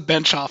pulls the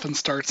bench off and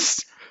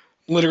starts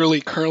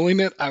literally curling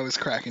it, I was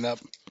cracking up.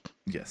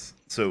 Yes.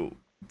 So,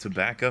 to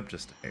back up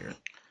just a hair,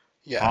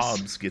 Yes.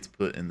 Hobbs gets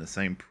put in the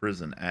same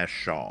prison as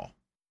Shaw.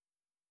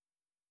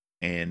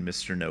 And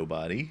Mr.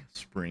 Nobody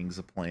springs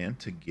a plan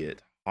to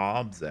get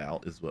Hobbs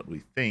out, is what we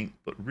think,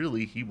 but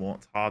really he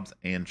wants Hobbs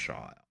and Shaw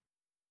out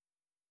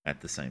at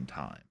the same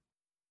time.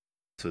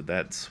 So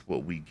that's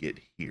what we get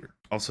here.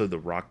 Also, the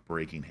rock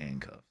breaking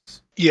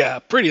handcuffs. Yeah,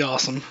 pretty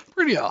awesome.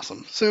 Pretty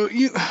awesome. So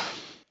you,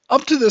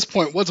 up to this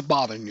point, what's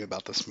bothering you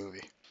about this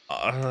movie?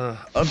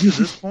 Up to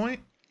this point,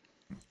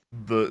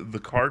 the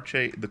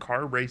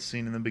car race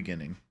scene in the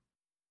beginning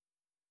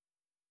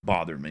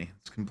bothered me.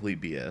 It's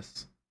complete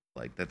BS.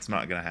 Like, that's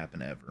not gonna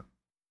happen ever.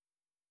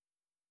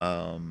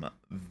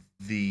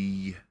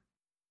 The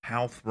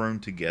how thrown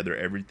together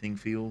everything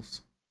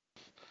feels.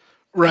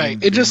 Right.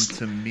 And It then just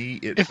to me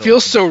it felt,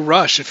 feels so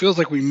rushed. It feels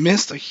like we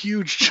missed a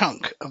huge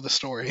chunk of the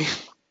story.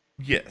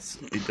 yes,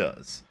 it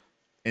does.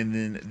 And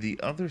then the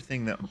other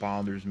thing that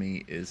bothers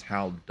me is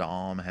how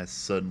Dom has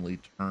suddenly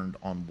turned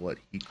on what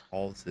he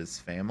calls his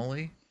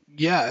family.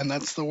 Yeah, and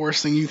that's the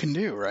worst thing you can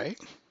do, right?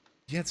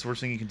 Yeah, it's the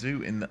worst thing you can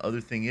do. And the other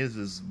thing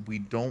is we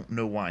don't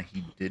know why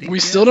he did it. We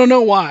yet. still don't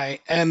know why.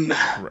 And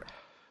Correct.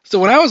 so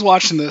when I was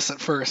watching this at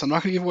first, I'm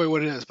not going to give away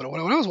what it is, but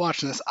when I was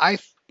watching this,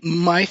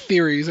 my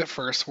theories at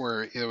first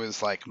were it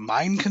was like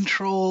mind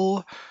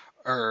control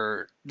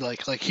or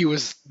like he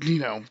was,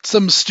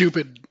 some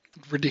stupid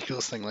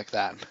ridiculous thing like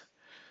that.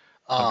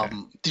 Okay.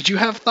 Did you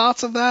have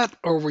thoughts of that,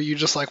 or were you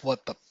just like, what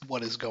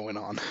is going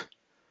on?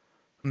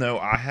 No,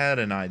 I had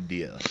an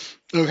idea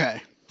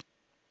Okay.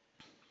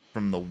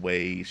 from the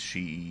way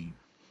she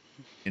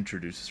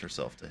introduces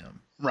herself to him.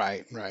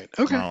 Right. Okay.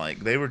 Kinda like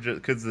they were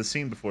just because the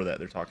scene before that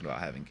they're talking about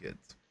having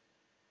kids.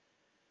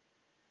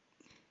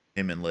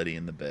 Him and Letty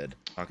in the bed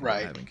talking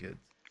Right. about having kids.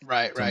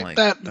 Right. So I'm Right.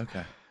 like, That.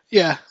 okay.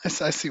 Yeah. I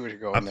see where you're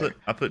going there.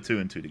 I put two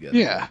and two together.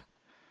 Yeah.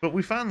 But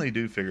we finally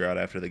do figure out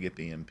after they get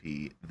the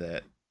MP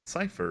that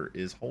Cypher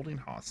is holding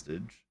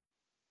hostage.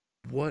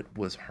 What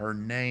was her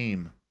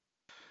name?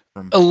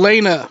 From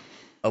Elena.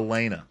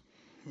 Elena.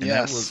 And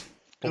Yes. that was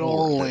Good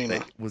old four.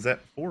 Elena. Was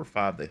that 4 or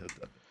 5 they hooked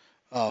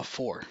up?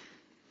 4.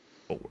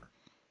 4.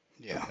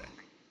 Yeah. Okay.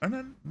 And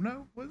then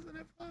no, wasn't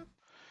it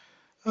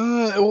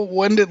 5?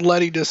 When did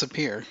Letty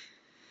disappear?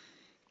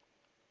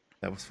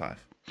 That was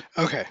 5.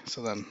 Okay,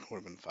 so then would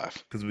have been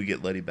 5. Because we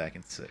get Letty back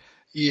in 6.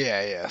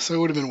 Yeah. So it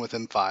would have been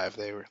within 5.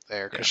 They were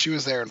there because Yeah. she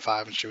was there in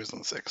 5 and she was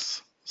in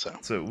 6.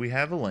 So we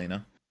have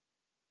Elena,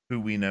 who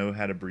we know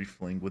had a brief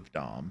fling with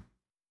Dom.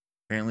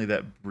 Apparently,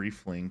 that brief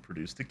fling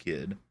produced a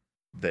kid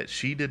that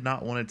she did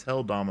not want to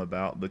tell Dom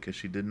about because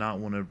she did not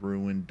want to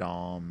ruin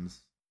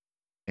Dom's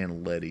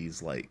and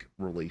Letty's like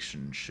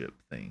relationship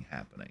thing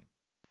happening.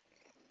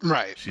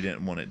 Right. She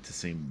didn't want it to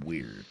seem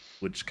weird,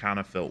 which kind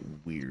of felt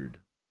weird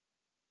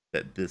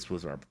that this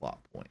was our plot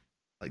point.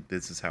 Like,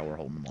 this is how we're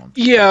holding them on.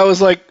 Yeah, I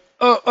was like,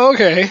 oh,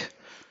 okay.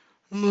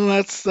 Well,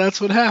 that's what's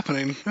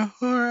happening. Oh,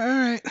 all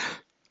right.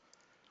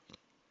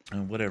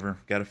 Whatever,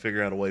 got to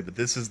figure out a way. But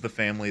this is the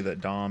family that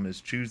Dom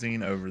is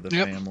choosing over the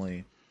Yep.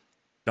 family.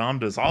 Dom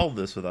does all of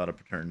this without a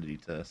paternity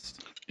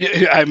test.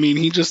 Yeah, I mean,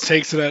 he just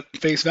takes it at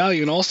face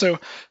value. And also,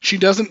 she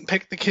doesn't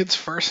pick the kid's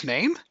first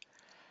name.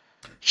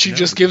 She No,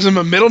 just because- gives him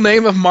a middle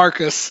name of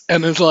Marcus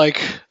and is like,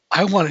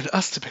 I wanted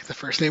us to pick the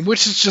first name,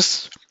 which is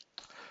just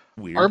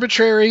Weird.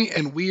 arbitrary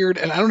and weird.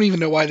 And I don't even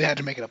know why they had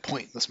to make it a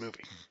point in this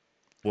movie.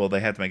 Well, they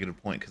had to make it a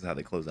point because how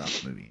they close out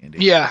the movie.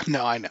 Andy. Yeah,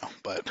 no, I know.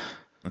 But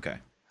Okay.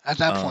 at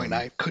that point,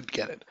 I could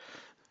get it.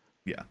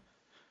 Yeah.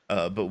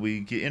 But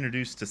we get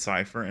introduced to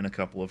Cypher and a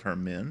couple of her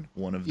men.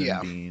 One of them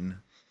Yeah. being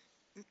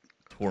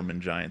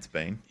Tormund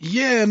Giantsbane.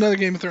 Yeah, another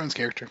Game of Thrones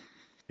character.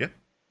 Yep.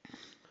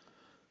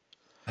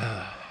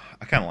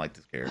 I kind of liked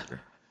his character.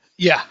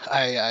 Yeah,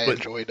 I But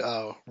enjoyed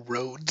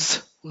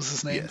Rhodes was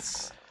his name.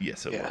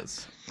 yes, it Yeah.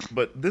 was.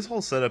 But this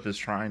whole setup is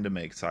trying to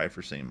make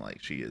Cypher seem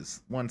like she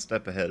is one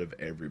step ahead of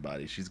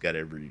everybody. She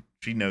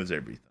knows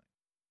everything.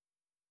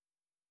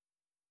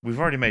 We've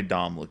already made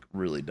Dom look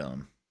really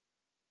dumb.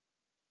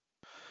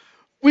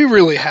 We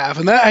really have,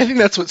 and I think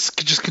that's what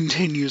just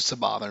continues to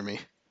bother me.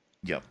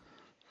 Yep.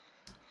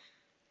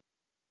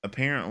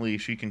 Apparently,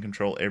 she can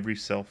control every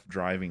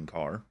self-driving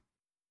car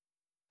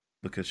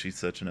because she's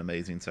such an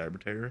amazing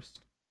cyber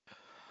terrorist.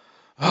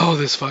 Oh,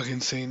 this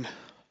fucking scene.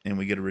 And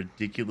we get a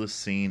ridiculous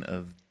scene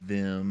of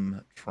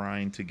them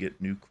trying to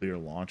get nuclear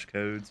launch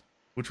codes,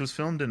 which was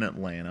filmed in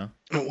Atlanta.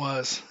 It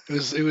was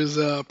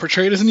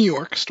portrayed as New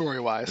York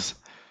story-wise.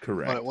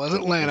 Correct. But it was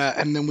Atlanta,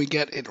 and then we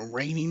get it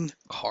raining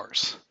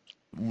cars.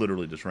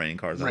 Literally just raining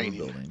cars out of the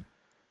building.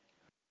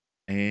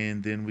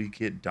 And then we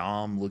get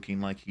Dom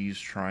looking like he's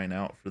trying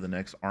out for the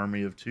next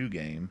Army of Two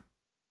game,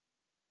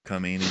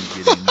 coming and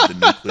getting the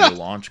nuclear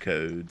launch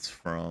codes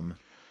from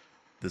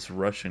this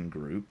Russian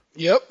group.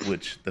 Yep.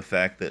 Which the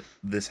fact that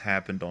this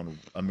happened on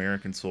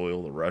American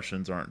soil, the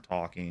Russians aren't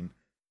talking,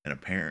 and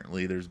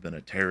apparently there's been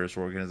a terrorist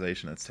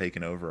organization that's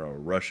taken over a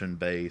Russian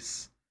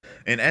base.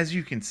 And as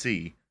you can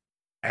see,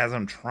 as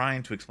I'm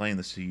trying to explain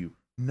this to you,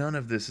 none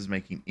of this is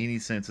making any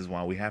sense as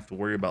why we have to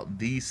worry about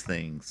these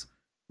things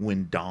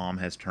when Dom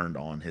has turned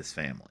on his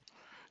family.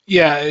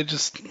 Yeah,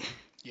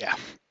 yeah.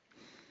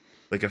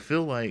 Like, I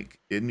feel like,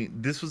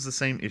 this was the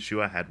same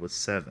issue I had with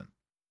 7.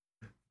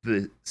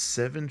 The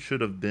 7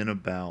 should have been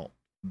about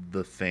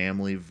the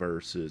family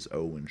versus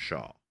Owen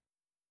Shaw.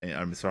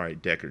 I'm sorry,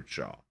 Deckard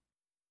Shaw.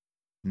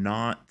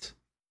 Not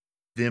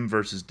them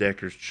versus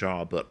Deckard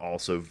Shaw, but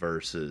also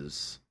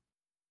versus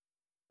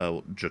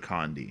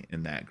Jakandi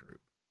in that group.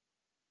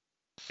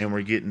 And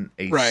we're getting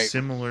a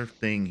similar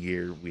thing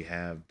here. We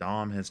have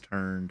Dom has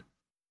turned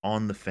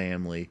on the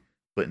family,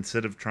 but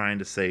instead of trying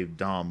to save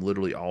Dom,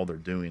 literally all they're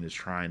doing is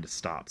trying to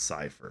stop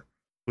Cypher,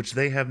 which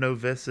they have no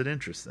vested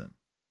interest in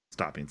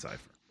stopping Cypher.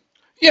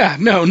 Yeah,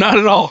 no, not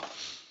at all.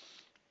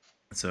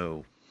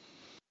 So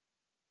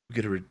we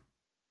get a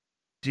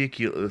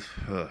ridiculous.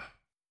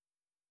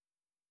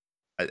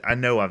 I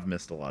know I've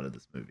missed a lot of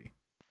this movie.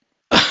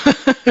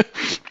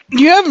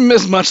 You haven't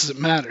missed much as it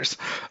matters,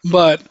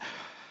 but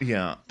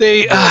yeah,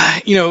 they,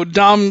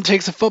 Dom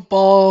takes a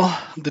football.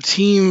 The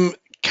team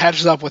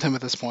catches up with him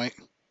at this point.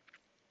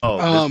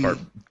 Oh,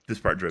 this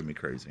part drove me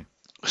crazy.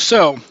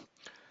 So,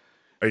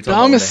 are you talking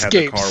about when they have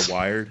the car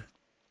wired?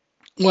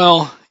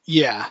 Well,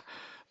 yeah.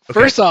 Okay,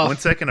 first off, 1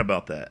 second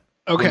about that.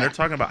 Okay. When they're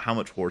talking about how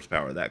much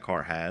horsepower that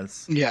car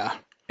has, yeah,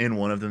 and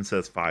one of them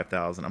says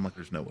 5,000, I'm like,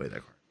 there's no way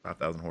that car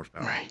 5,000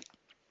 horsepower. Right.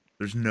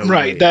 There's no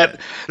way. That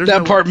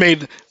part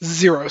made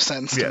zero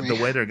sense to me.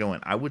 The way they're going,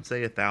 I would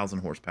say 1,000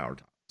 horsepower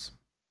tops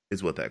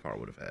is what that car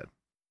would have had.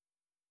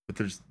 But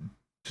there's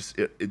just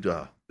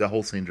the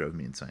whole scene drove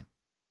me insane.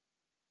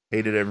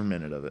 Hated every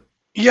minute of it.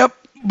 Yep,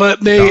 but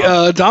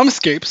Dom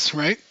escapes,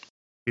 right?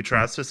 He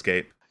tries to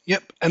escape.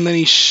 Yep, and then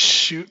he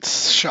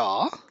shoots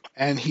Shaw,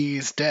 and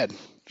he's dead.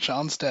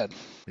 Sean's dead.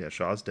 Yeah,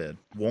 Shaw's dead.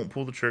 Won't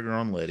pull the trigger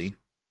on Letty,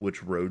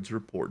 which Rhodes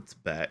reports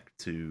back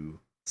to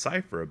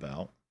Cypher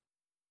about,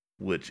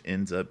 which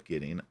ends up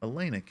getting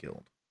Elena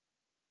killed.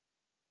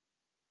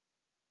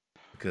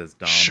 Because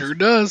Dom sure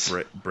does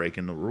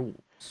breaking the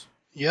rules.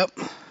 Yep.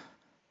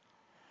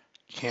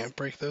 Can't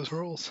break those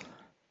rules.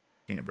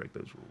 Can't break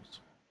those rules.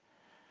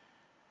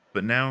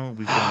 But now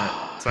we've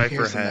got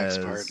Cypher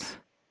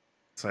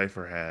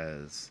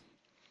has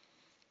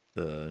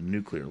the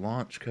nuclear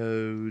launch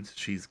codes.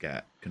 She's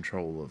got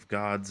control of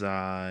God's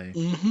Eye.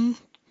 Mm-hmm.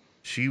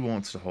 She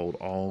wants to hold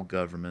all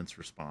governments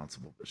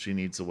responsible, but she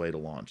needs a way to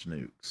launch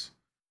nukes.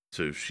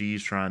 So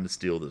she's trying to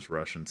steal this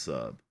Russian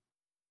sub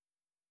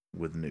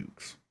with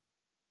nukes.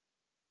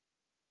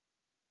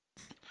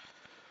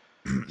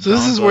 So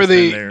this is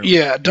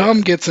where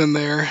Dom gets in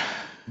there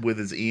with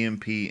his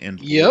EMP and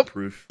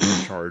bulletproof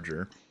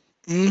charger.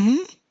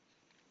 Mm-hmm.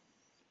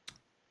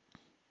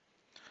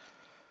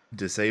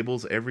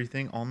 Disables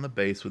everything on the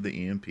base with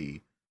the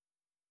EMP.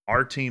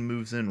 Our team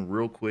moves in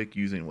real quick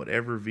using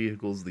whatever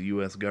vehicles the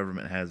U.S.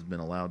 government has been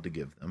allowed to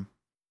give them.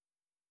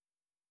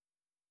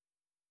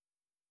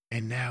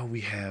 And now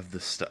we have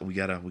we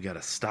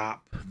gotta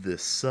stop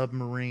this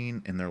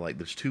submarine. And they're like,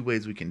 there's 2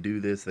 ways we can do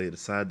this. They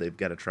decide they've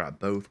got to try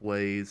both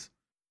ways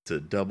to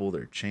double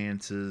their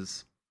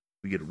chances.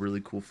 We get a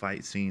really cool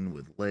fight scene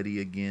with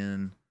Letty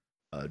again,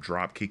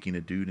 drop kicking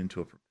a dude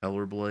into a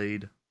propeller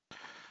blade.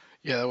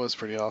 Yeah, that was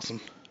pretty awesome.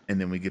 And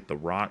then we get The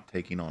Rock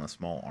taking on a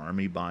small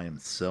army by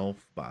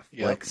himself by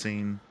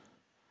flexing,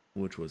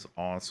 which was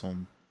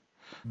awesome.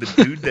 The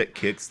dude that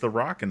kicks The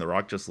Rock and The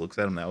Rock just looks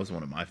at him, that was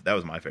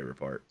my favorite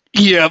part.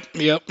 Yep.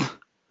 I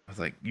was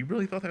like, you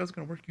really thought that was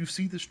going to work? You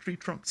see this tree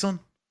trunk, son?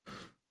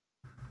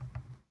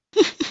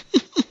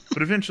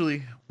 But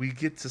eventually, we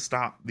get to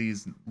stop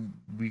these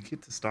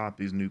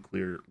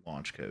nuclear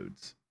launch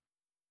codes.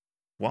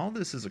 While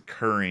this is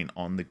occurring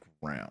on the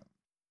ground,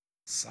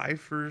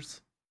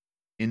 Cypher's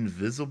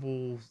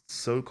invisible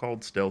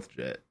so-called stealth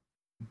jet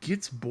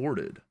gets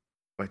boarded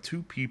by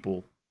two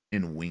people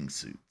in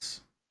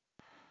wingsuits.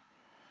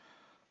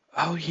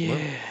 Oh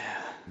yeah.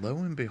 Lo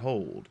and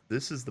behold,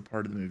 this is the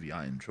part of the movie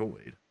I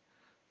enjoyed.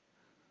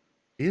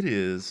 It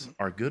is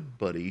our good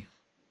buddy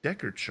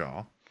Deckard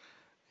Shaw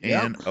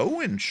Yep. and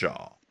Owen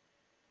Shaw,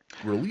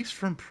 released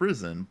from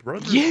prison,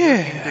 brothers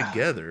Yeah. working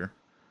together,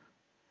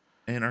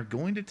 and are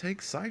going to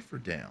take Cypher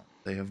down.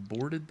 They have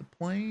boarded the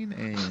plane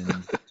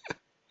and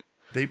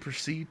they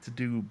proceed to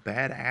do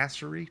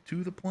badassery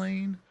to the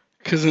plane.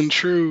 Because in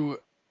true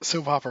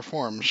soap opera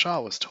form,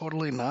 Shaw was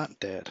totally not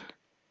dead.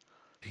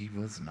 He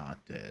was not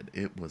dead.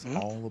 It was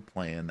all a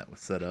plan that was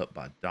set up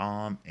by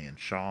Dom and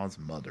Shaw's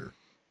mother.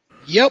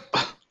 Yep.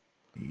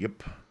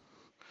 Yep.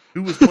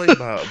 Who was played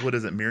by, what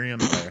is it,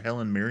 Miriam, or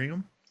Helen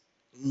Miriam?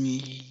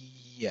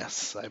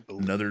 Yes, I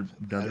believe. Another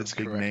big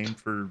correct. name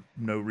for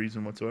no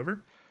reason whatsoever.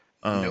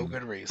 No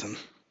good reason.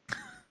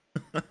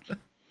 But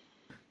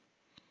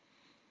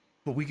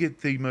we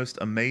get the most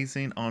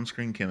amazing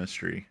on-screen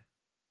chemistry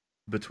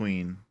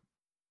between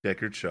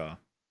Deckard Shaw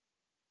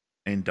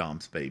and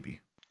Dom's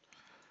baby.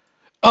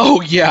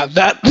 Oh yeah,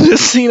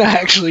 this scene I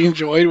actually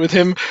enjoyed with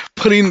him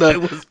putting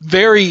the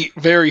very,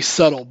 very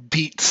subtle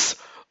beats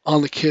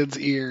on the kid's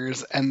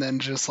ears and then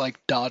just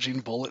like dodging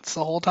bullets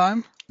the whole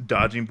time.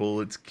 Dodging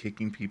bullets,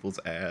 kicking people's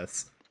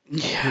ass,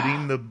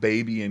 putting the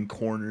baby in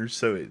corners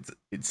so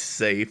it's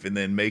safe, and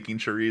then making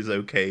sure he's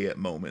okay at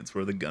moments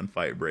where the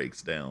gunfight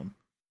breaks down.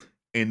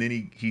 And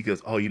then he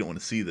goes, "Oh, you don't want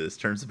to see this."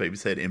 Turns the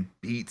baby's head and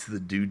beats the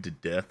dude to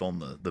death on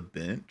the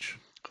bench.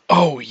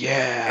 Oh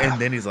yeah.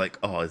 And then he's like,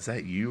 "Oh, is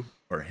that you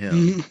or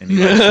him?" And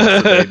he like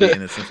slaps the baby,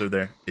 and the sensor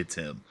there, it's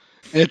him.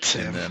 It's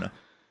him.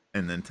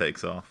 And then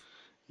takes off.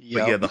 Yep.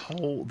 But yeah,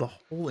 the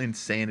whole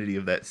insanity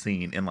of that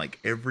scene, and like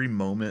every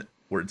moment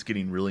where it's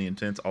getting really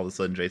intense, all of a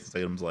sudden Jason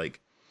Statham's like,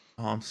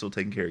 "Oh, I'm still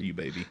taking care of you,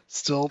 baby."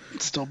 Still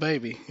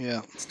baby.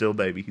 Yeah. Still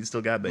baby. He's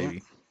still got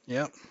baby.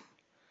 Yep.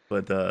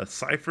 But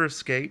Cypher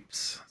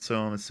escapes, so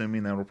I'm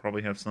assuming that will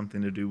probably have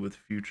something to do with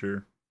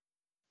future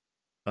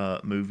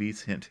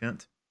movies. Hint,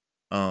 hint.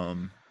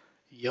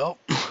 Yep.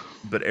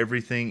 But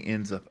everything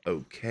ends up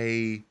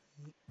okay.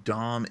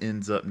 Dom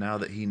ends up, now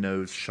that he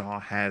knows Shaw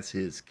has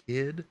his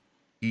kid,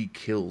 he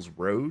kills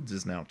Rhodes,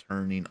 is now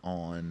turning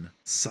on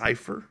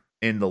Cypher.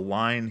 And the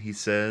line he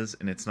says,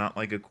 and it's not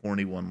like a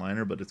corny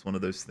one-liner, but it's one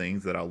of those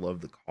things that I love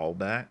the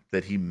callback,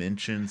 that he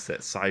mentions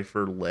that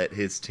Cypher let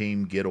his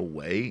team get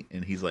away.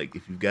 And he's like,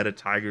 if you've got a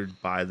tiger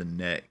by the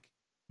neck,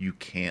 you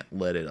can't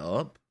let it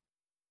up.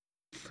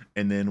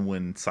 And then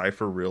when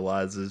Cypher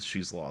realizes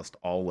she's lost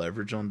all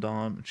leverage on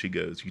Dom, she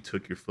goes, "You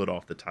took your foot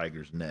off the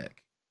tiger's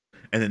neck."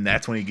 And then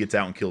that's when he gets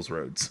out and kills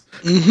Rhodes.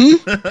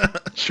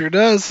 Mm-hmm. Sure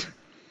does.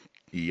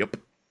 Yep.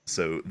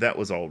 So that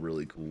was all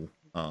really cool.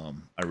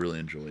 I really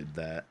enjoyed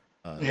that.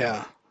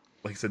 Yeah.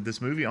 Like I said,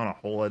 this movie on a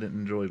whole I didn't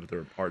enjoy, but there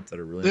were parts that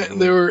I really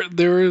enjoyed.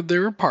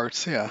 There were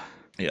parts, yeah.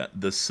 Yeah,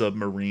 the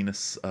submarine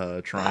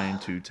trying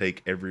to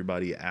take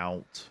everybody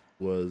out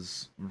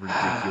was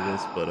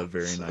ridiculous, but a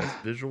very nice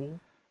visual.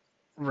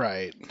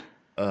 Right.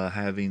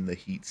 Having the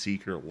heat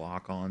seeker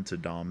lock on to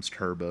Dom's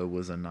turbo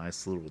was a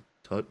nice little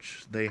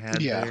touch they had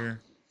there.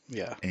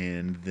 Yeah.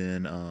 And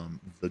then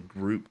the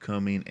group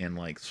coming and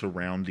like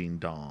surrounding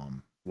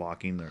Dom,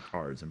 locking their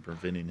cars and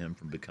preventing him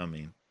from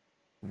becoming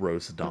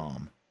roast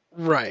Dom.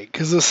 Right,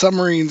 because the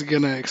submarine's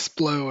gonna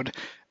explode,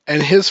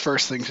 and his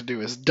first thing to do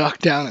is duck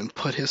down and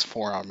put his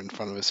forearm in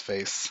front of his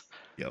face.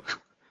 Yep.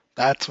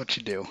 That's what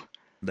you do.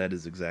 That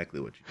is exactly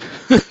what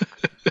you do.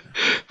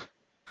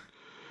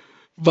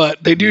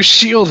 But they do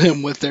shield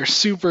him with their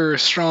super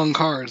strong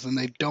cars, and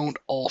they don't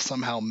all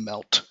somehow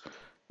melt.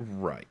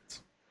 Right.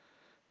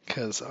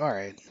 Because,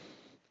 alright.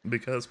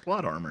 Because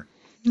plot armor.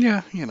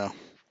 Yeah, you know.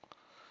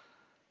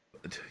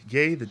 But,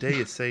 yay, the day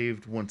is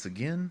saved once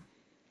again.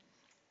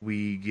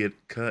 We get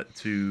cut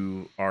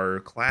to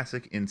our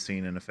classic end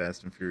scene in a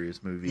Fast and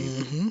Furious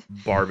movie,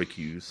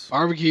 barbecues.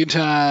 Barbecue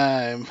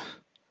time.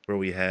 Where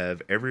we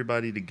have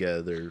everybody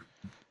together.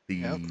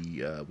 We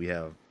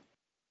have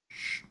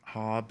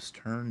Hobbs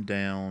turned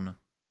down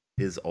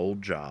his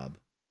old job.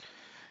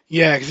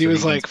 Yeah, because he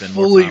was like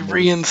fully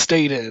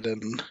reinstated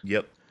and.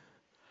 Yep.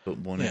 But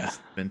wanted to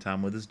spend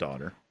time with his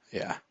daughter.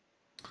 Yeah.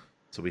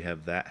 So we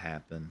have that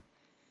happen.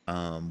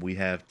 We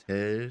have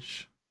Tej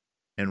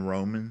and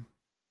Roman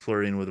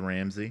flirting with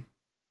Ramsey,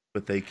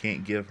 but they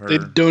can't give her. They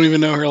don't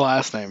even know her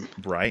last name.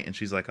 Right, and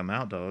she's like, "I'm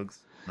out, dogs."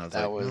 And I was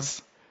that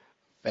was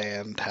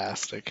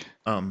fantastic.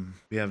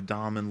 We have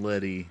Dom and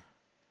Letty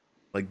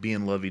like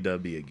being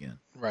lovey-dovey again.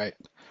 Right.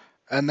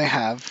 And they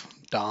have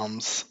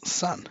Dom's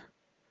son.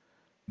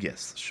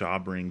 Yes, Shaw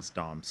brings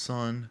Dom's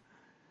son.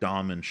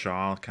 Dom and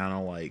Shaw kind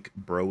of like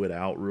bro it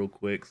out real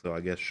quick, so I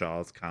guess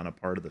Shaw's kind of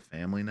part of the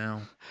family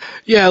now.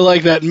 Yeah,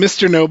 like that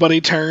Mr.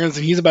 Nobody turns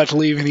and he's about to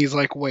leave and he's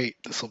like, "Wait,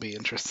 this will be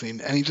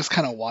interesting." And he just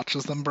kind of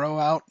watches them bro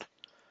out,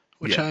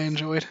 which I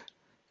enjoyed.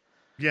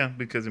 Yeah,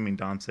 because I mean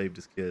Dom saved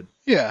his kid.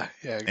 Yeah,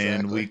 exactly.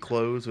 And we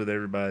close with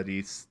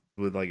everybody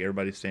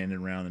standing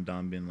around and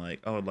Dom being like,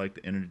 "Oh, I'd like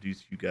to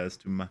introduce you guys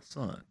to my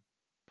son,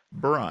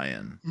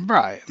 Brian."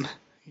 Brian.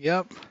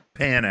 Yep.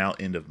 Pan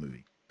out, end of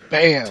movie.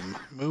 Bam.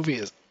 Movie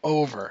is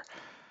over.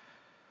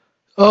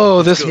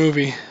 Oh, Let's this go.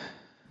 movie.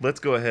 Let's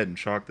go ahead and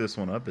chalk this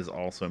one up as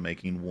also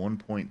making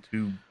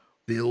 $1.2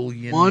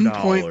 billion.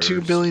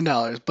 $1.2 billion.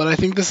 But I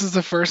think this is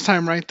the first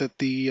time, right, that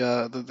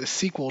the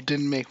sequel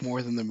didn't make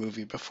more than the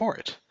movie before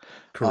it.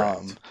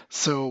 Correct.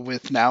 So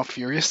with now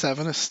Furious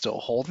 7 is still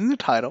holding the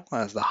title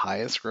as the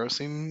highest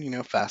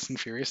grossing, Fast and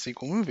Furious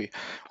sequel movie.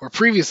 Where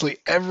previously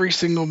every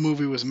single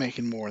movie was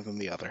making more than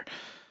the other.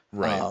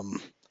 Right.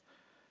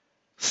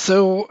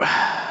 So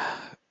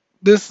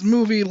this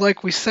movie,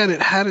 like we said,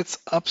 it had its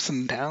ups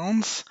and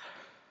downs.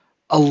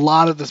 A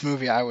lot of this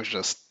movie I was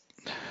just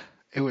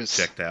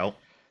Checked out.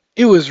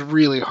 it was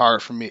really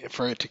hard for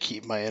it to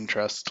keep my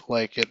interest.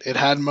 Like it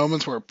had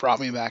moments where it brought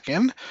me back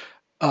in,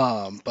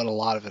 but a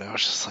lot of it I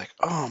was just like,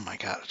 oh my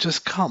god,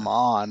 just come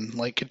on!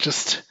 Like it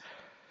just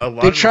A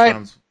lot they of the tried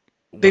times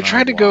they when I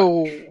tried to watch,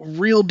 go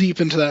real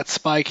deep into that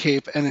spy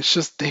cape, and it's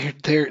just they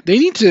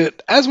need to,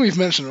 as we've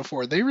mentioned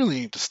before, they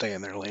really need to stay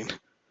in their lane.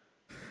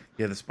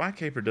 yeah, the Spy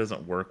Caper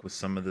doesn't work with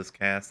some of this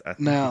cast. I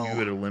think if you No,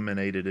 had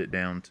eliminated it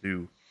down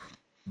to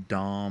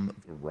Dom,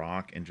 The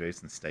Rock, and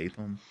Jason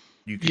Statham,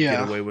 you could get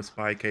yeah, away with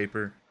Spy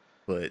Caper.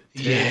 But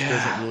Tiff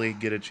doesn't yeah, really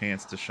get a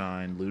chance to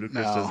shine.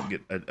 Ludacris no, doesn't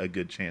get a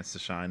good chance to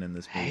shine in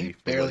this he movie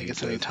for what barely he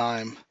gets any does.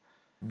 time.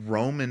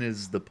 Roman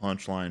is the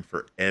punchline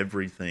for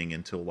everything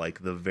until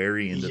like the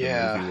very end of the Yeah,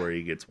 movie where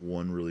he gets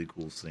one really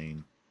cool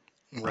scene.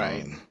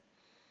 right. Um,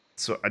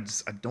 so I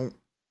don't,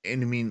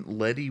 and I mean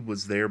Letty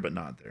was there but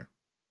not there.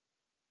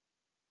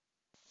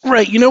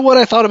 Right. You know what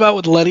I thought about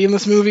with Letty in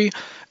this movie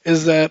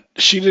is that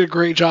she did a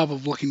great job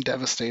of looking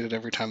devastated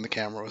every time the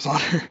camera was on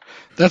her.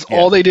 That's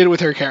all Yeah, they did with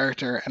her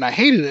character, and I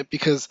hated it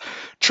because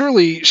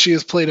truly she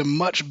has played a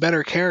much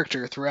better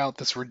character throughout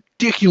this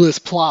ridiculous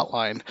plot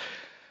line.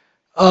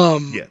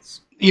 Um,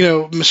 yes,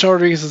 Michelle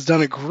Rodriguez has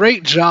done a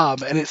great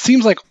job, and it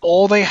seems like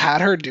all they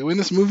had her do in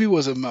this movie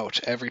was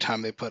emote every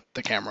time they put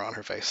the camera on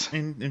her face.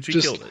 and she Just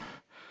killed it.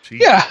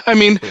 She yeah, I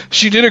mean, killed that,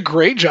 she did a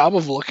great job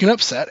of looking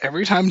upset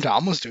every time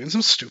Dom was doing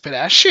some stupid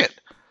ass shit.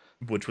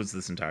 which was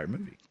this entire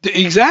movie.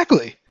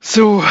 Exactly.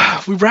 So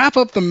we wrap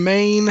up the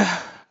main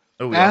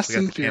Oh, we also Fast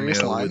got the and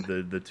Furious cameo line. with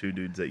the two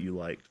dudes that you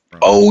liked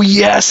from. Oh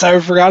yes, I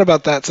forgot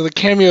about that. So the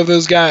cameo of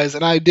those guys,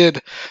 and I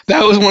did.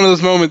 That was one of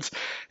those moments.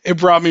 It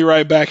brought me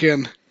right back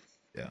in.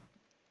 Yeah,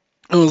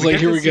 I was we like, got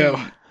here to we go.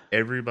 see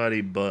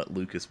everybody but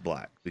Lucas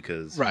Black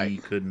because Right. he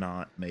could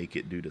not make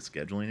it due to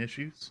scheduling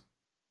issues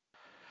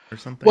or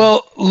something.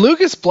 Well,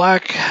 Lucas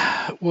Black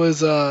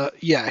was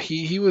yeah,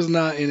 he was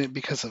not in it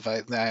because of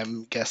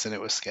I'm guessing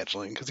it was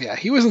scheduling because yeah,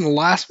 he was in the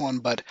last one,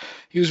 but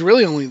he was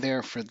really only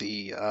there for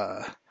the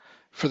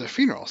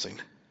funeral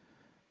scene.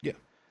 Yeah,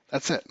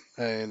 That's it.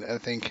 And I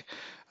think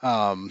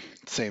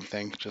same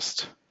thing,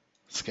 just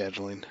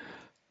scheduling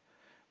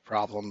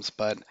problems.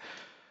 But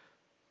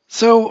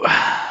so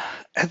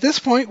at this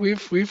point,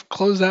 we've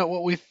closed out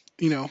what we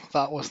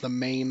thought was the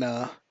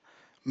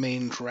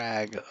main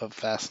drag of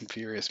Fast and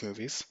Furious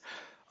movies.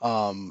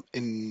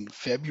 In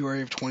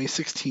February of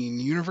 2016,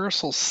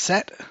 Universal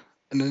set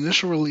an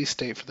initial release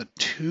date for the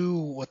two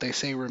what they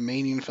say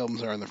remaining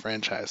films are in the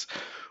franchise,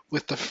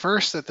 with the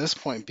first at this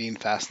point being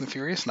Fast and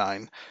Furious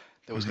 9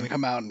 that was hmm going to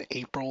come out in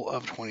April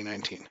of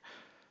 2019.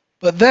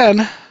 But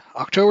then,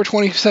 October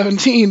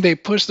 2017, they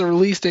pushed the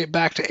release date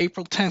back to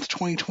April 10th,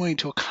 2020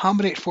 to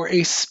accommodate for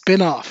a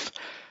spin off.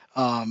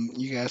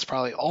 You guys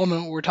probably all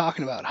know what we're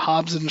talking about,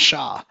 Hobbs and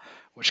Shaw,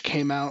 which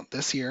came out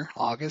this year,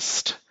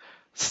 August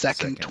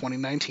 2nd, second.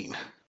 2019.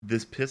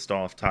 This pissed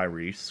off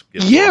Tyrese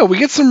Yeah, Gibson. we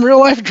get some real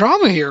life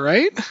drama here,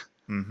 right?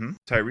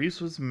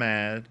 Tyrese was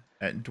mad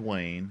at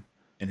Dwayne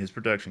and his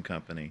production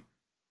company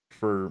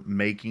for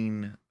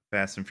making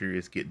Fast and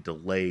Furious get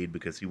delayed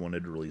because he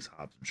wanted to release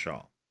Hobbs and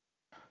Shaw.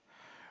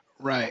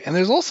 Right, and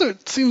there's also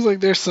it seems like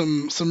there's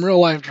some real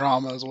life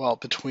drama as well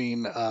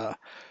between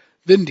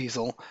Vin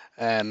Diesel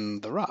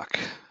and The Rock,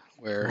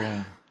 where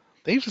Well,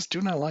 they just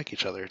do not like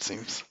each other. It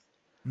seems.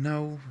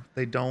 no,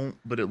 they don't,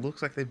 but it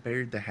looks like they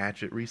buried the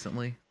hatchet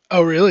recently.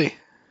 Oh, really?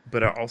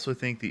 But I also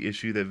think the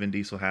issue that Vin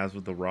Diesel has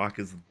with The Rock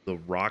is The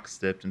Rock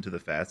stepped into the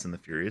Fast and the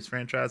Furious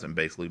franchise and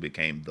basically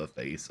became the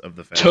face of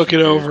the Fast Took and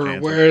it Furious over. franchise.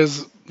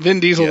 Whereas Vin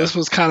Diesel, Yeah, this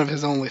was kind of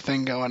his only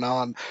thing going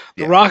on.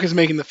 The yeah, Rock is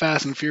making the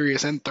Fast and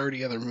Furious and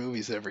 30 other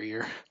movies every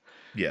year.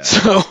 yeah.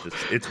 So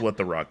It's what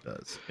The Rock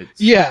does.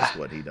 It's yeah. just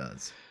what he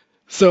does.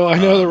 So I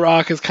know The Um,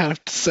 Rock has kind of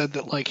said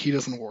that like he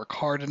doesn't work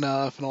hard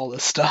enough and all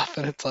this stuff,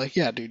 and it's like,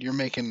 yeah, dude, you're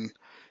making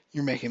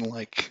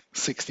like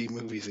 60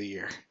 movies a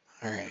year.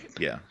 All right,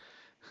 yeah.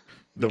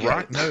 we The get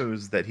Rock it.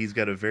 knows that he's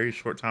got a very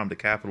short time to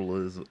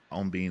capitalize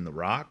on being The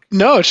Rock,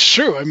 No, it's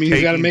true. I mean,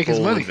 he's got to taking make his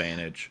full money.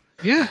 advantage.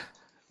 Yeah,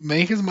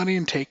 make his money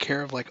and take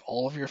care of like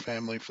all of your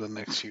family for the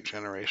next few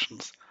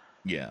generations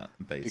Yeah,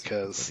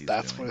 basically what because he's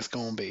that's what doing. it's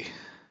gonna be.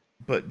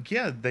 But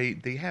yeah,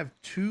 they have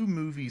two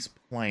movies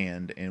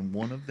planned, and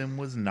one of them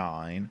was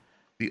 9.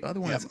 The other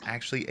one Yep. is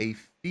actually a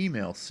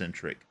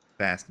female-centric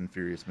Fast and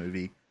Furious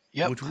movie,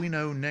 Yep. which we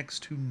know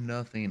next to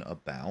nothing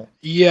about.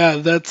 Yeah,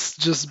 that's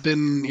just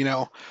been,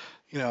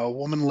 a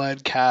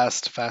woman-led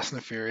cast, Fast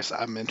and the Furious.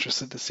 I'm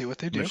interested to see what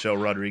they do. Michelle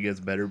Rodriguez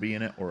better be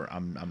in it, or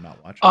I'm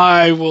not watching.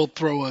 I will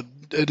throw an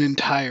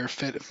entire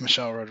fit if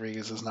Michelle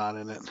Rodriguez is not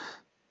in it.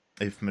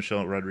 If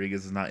Michelle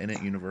Rodriguez is not in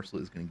it, Universal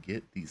is going to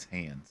get these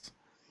hands.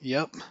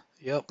 Yep.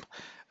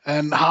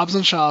 And Hobbs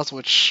and Shaw's,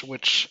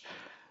 which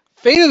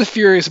Fate of the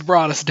Furious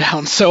brought us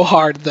down so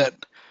hard that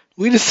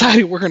we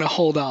decided we're going to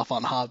hold off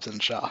on Hobbs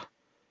and Shaw.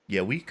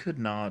 Yeah, we could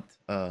not.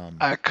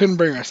 I couldn't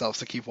bring ourselves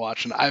to keep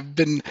watching. I've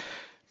been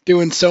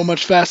doing so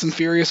much Fast and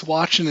Furious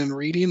watching and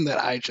reading that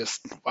I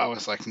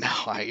was like, no,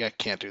 I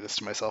can't do this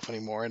to myself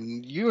anymore.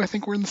 And I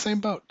think we're in the same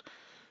boat.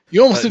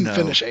 You almost didn't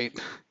finish 8.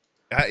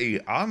 I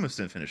almost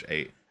didn't finish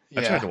 8. Yeah.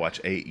 I tried to watch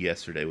 8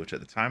 yesterday, which at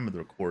the time of the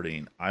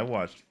recording, I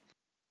watched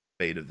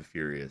Fate of the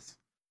Furious.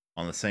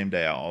 On the same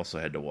day, I also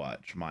had to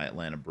watch my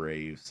Atlanta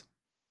Braves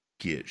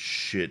get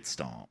shit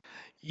stomped.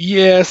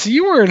 Yeah, so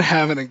you weren't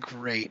having a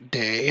great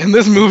day, and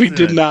this movie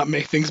did not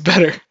make things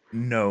better.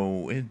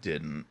 No, it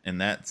didn't.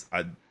 And I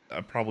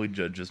probably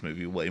judge this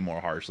movie way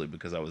more harshly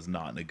because I was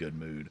not in a good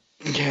mood.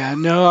 Yeah,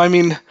 no, I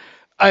mean,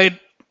 I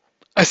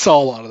saw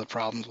a lot of the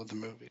problems with the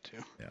movie too.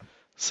 Yeah.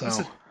 So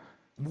listen,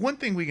 one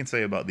thing we can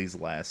say about these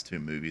last 2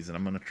 movies, and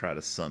I'm going to try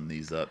to sum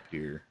these up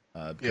here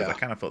because I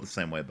kind of felt the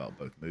same way about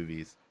both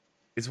movies,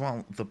 is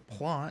while the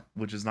plot,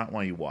 which is not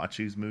why you watch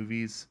these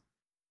movies,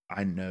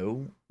 I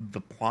know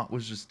the plot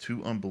was just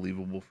too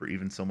unbelievable for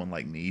even someone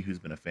like me who's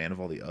been a fan of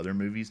all the other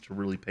movies to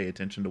really pay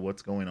attention to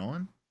what's going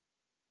on.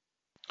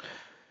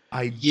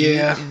 I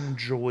did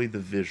enjoy the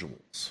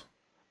visuals.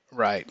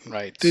 Right.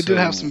 They did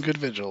have some good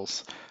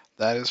visuals.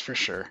 That is for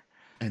sure.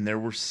 And there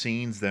were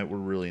scenes that were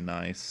really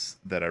nice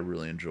that I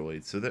really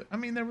enjoyed. So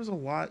there was a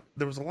lot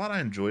I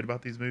enjoyed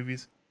about these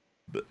movies.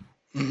 But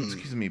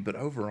excuse me, but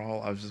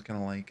overall I was just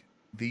kind of like,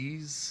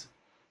 these,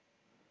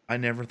 I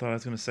never thought I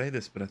was going to say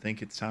this, but I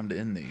think it's time to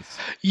end these.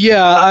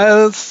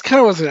 Yeah, that's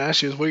kind of what I was going to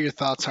ask you, is what your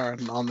thoughts are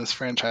on this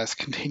franchise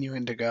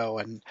continuing to go,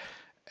 and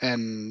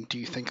do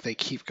you think they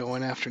keep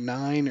going after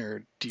 9,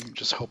 or do you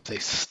just hope they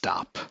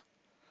stop?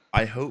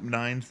 I hope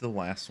 9's the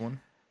last one.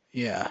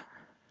 Yeah.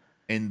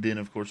 And then,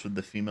 of course, with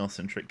the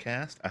female-centric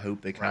cast, I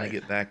hope they kind of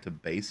get back to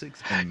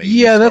basics. And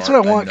maybe that's what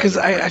I want, because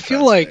I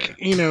feel like,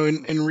 in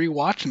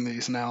rewatching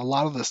these now, a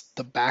lot of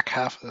the back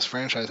half of this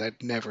franchise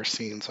I'd never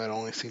seen, so I'd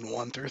only seen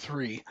 1 through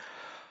 3.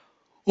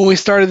 When we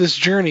started this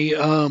journey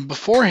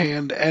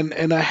beforehand,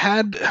 and I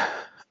had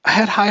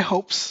high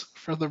hopes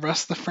for the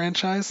rest of the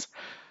franchise.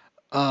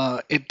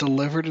 It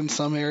delivered in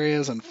some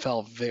areas and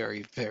fell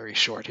very, very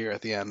short here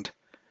at the end.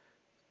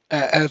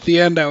 At the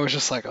end, I was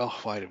just like, oh,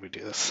 why did we do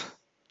this?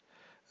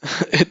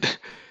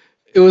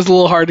 It was a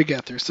little hard to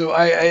get through. So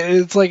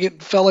it's like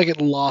it felt like it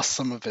lost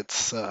some of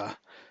its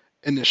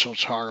initial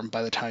charm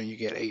by the time you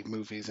get 8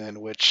 movies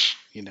in, which,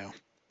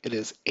 it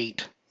is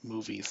 8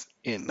 movies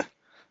in.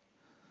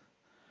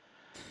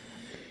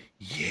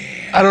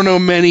 Yeah. I don't know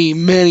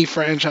many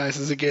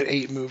franchises that get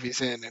 8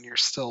 movies in and you're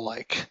still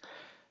like,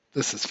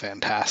 this is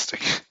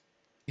fantastic.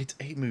 It's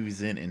 8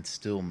 movies in and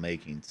still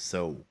making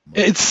so much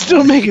It's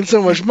still making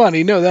so much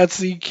money. No,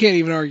 you can't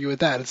even argue with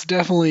that. It's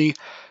definitely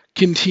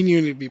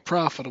continuing to be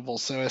profitable.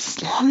 So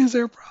as long as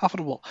they're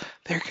profitable,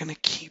 they're going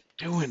to keep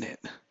doing it.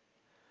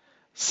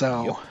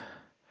 So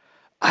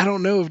I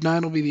don't know if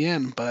 9 will be the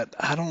end, but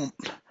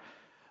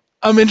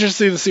I'm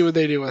interested to see what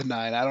they do with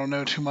 9. I don't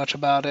know too much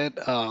about it.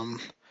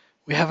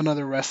 We have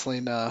another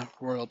wrestling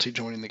royalty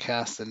joining the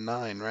cast in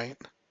 9, right?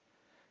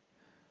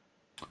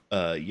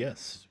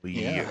 Yes,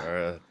 we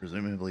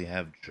presumably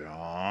have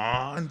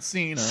John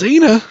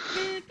Cena.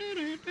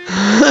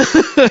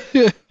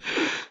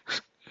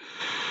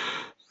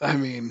 I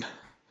mean,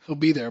 he'll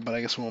be there, but I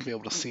guess we won't be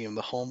able to see him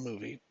the whole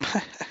movie.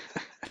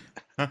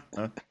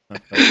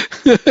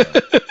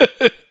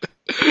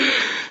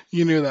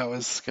 You knew that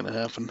was going to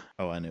happen.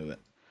 Oh, I knew it.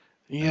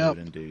 Yep. I knew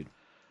it indeed.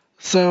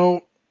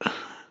 So,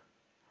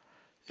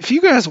 if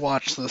you guys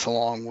watched this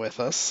along with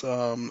us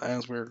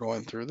as we were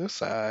going through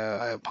this,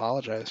 I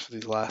apologize for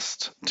these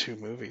last 2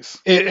 movies.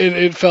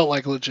 It felt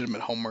like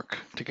legitimate homework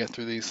to get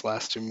through these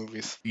last 2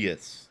 movies.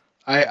 Yes.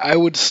 I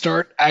would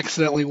start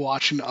accidentally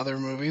watching other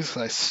movies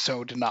because I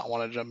so did not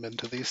want to jump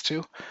into these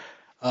 2.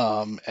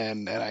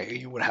 And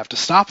you would have to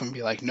stop and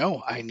be like,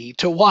 no, I need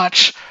to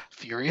watch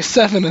Furious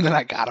 7, and then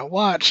I gotta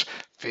watch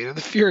Fate of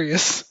the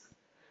Furious.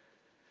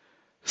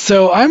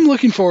 So I'm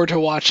looking forward to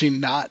watching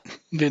not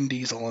Vin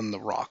Diesel and The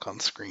Rock on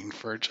screen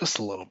for just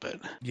a little bit.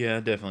 Yeah, I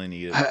definitely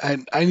need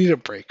it. I need a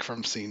break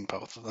from seeing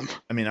both of them.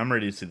 I mean, I'm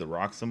ready to see The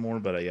Rock some more,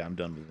 but I'm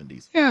done with Vin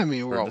Diesel. Yeah, I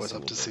mean, we're always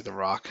up to see The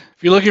Rock.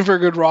 If you're looking for a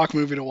good Rock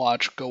movie to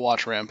watch, go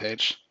watch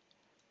Rampage.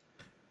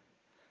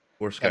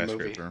 Or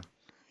Skyscraper.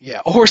 Yeah,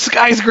 or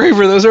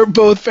Skyscraper. Those are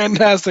both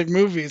fantastic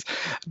movies.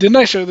 Didn't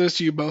I show those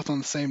to you both on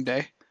the same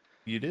day?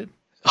 You did?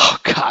 Oh,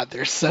 God,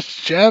 they're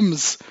such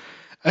gems.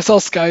 I saw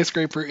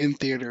Skyscraper in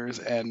theaters,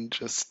 and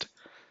just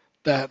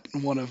that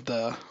one of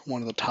the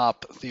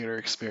top theater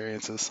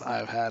experiences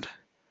I've had.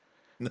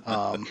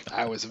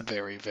 I was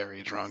very,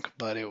 very drunk,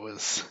 but it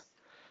was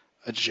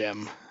a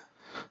gem.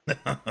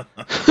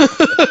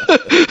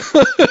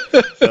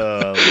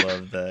 Oh, I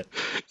love that.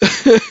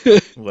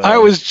 Well, I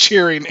was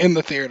cheering in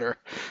the theater,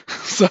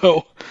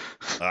 so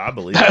I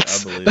believe it.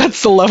 I believe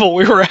that's the level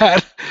we were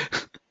at.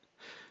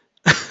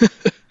 it.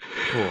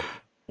 Cool.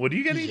 Well, do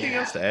you got anything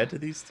else to add to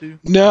these two?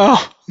 No,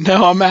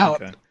 I'm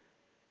out. Okay.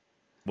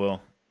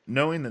 Well,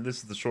 knowing that this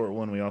is the short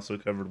one, we also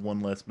covered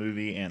one less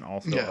movie, and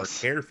also our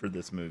care for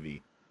this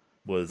movie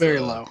was very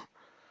low.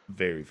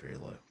 Very, very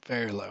low.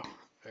 Very low.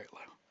 Very low.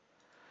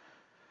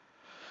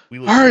 We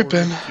look forward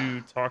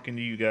to talking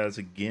to you guys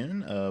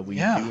again. We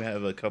do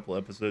have a couple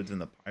episodes in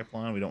the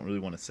pipeline. We don't really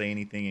want to say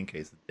anything in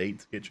case the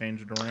dates get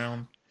changed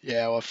around.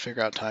 Yeah, we'll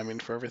figure out timing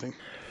for everything.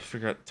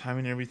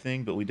 And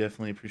everything, but we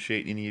definitely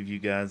appreciate any of you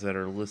guys that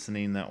are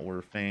listening that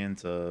were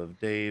fans of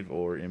Dave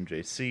or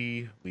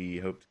MJC. We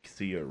hope to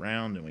see you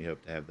around, and we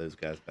hope to have those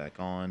guys back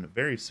on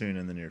very soon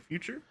in the near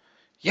future.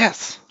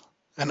 Yes,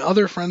 and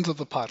other friends of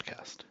the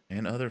podcast.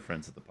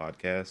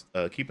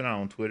 Keep an eye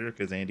on Twitter,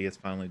 because Andy has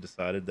finally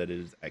decided that it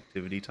is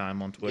activity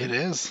time on Twitter. It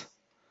is.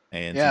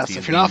 And so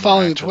if you're not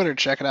following Twitter,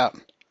 check it out.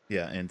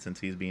 Yeah, and since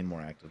he's being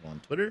more active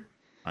on Twitter,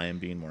 I am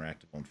being more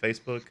active on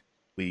Facebook.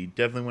 We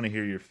definitely want to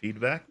hear your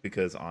feedback,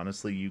 because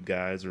honestly, you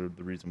guys are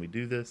the reason we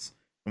do this,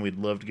 and we'd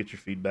love to get your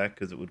feedback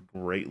because it would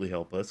greatly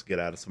help us get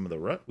out of some of the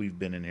rut we've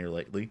been in here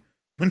lately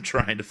when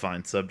trying to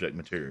find subject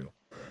material.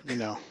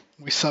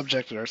 We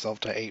subjected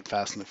ourselves to 8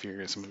 Fast and the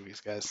Furious movies,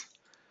 guys.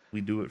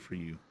 We do it for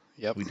you.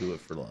 Yep. We do it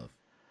for love.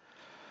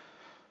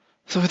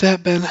 So with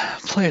that, Ben,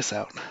 play us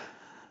out.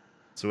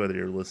 So whether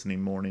you're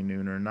listening morning,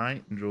 noon, or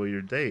night, enjoy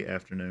your day,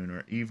 afternoon,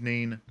 or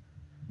evening.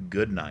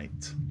 Good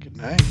night. Good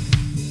night.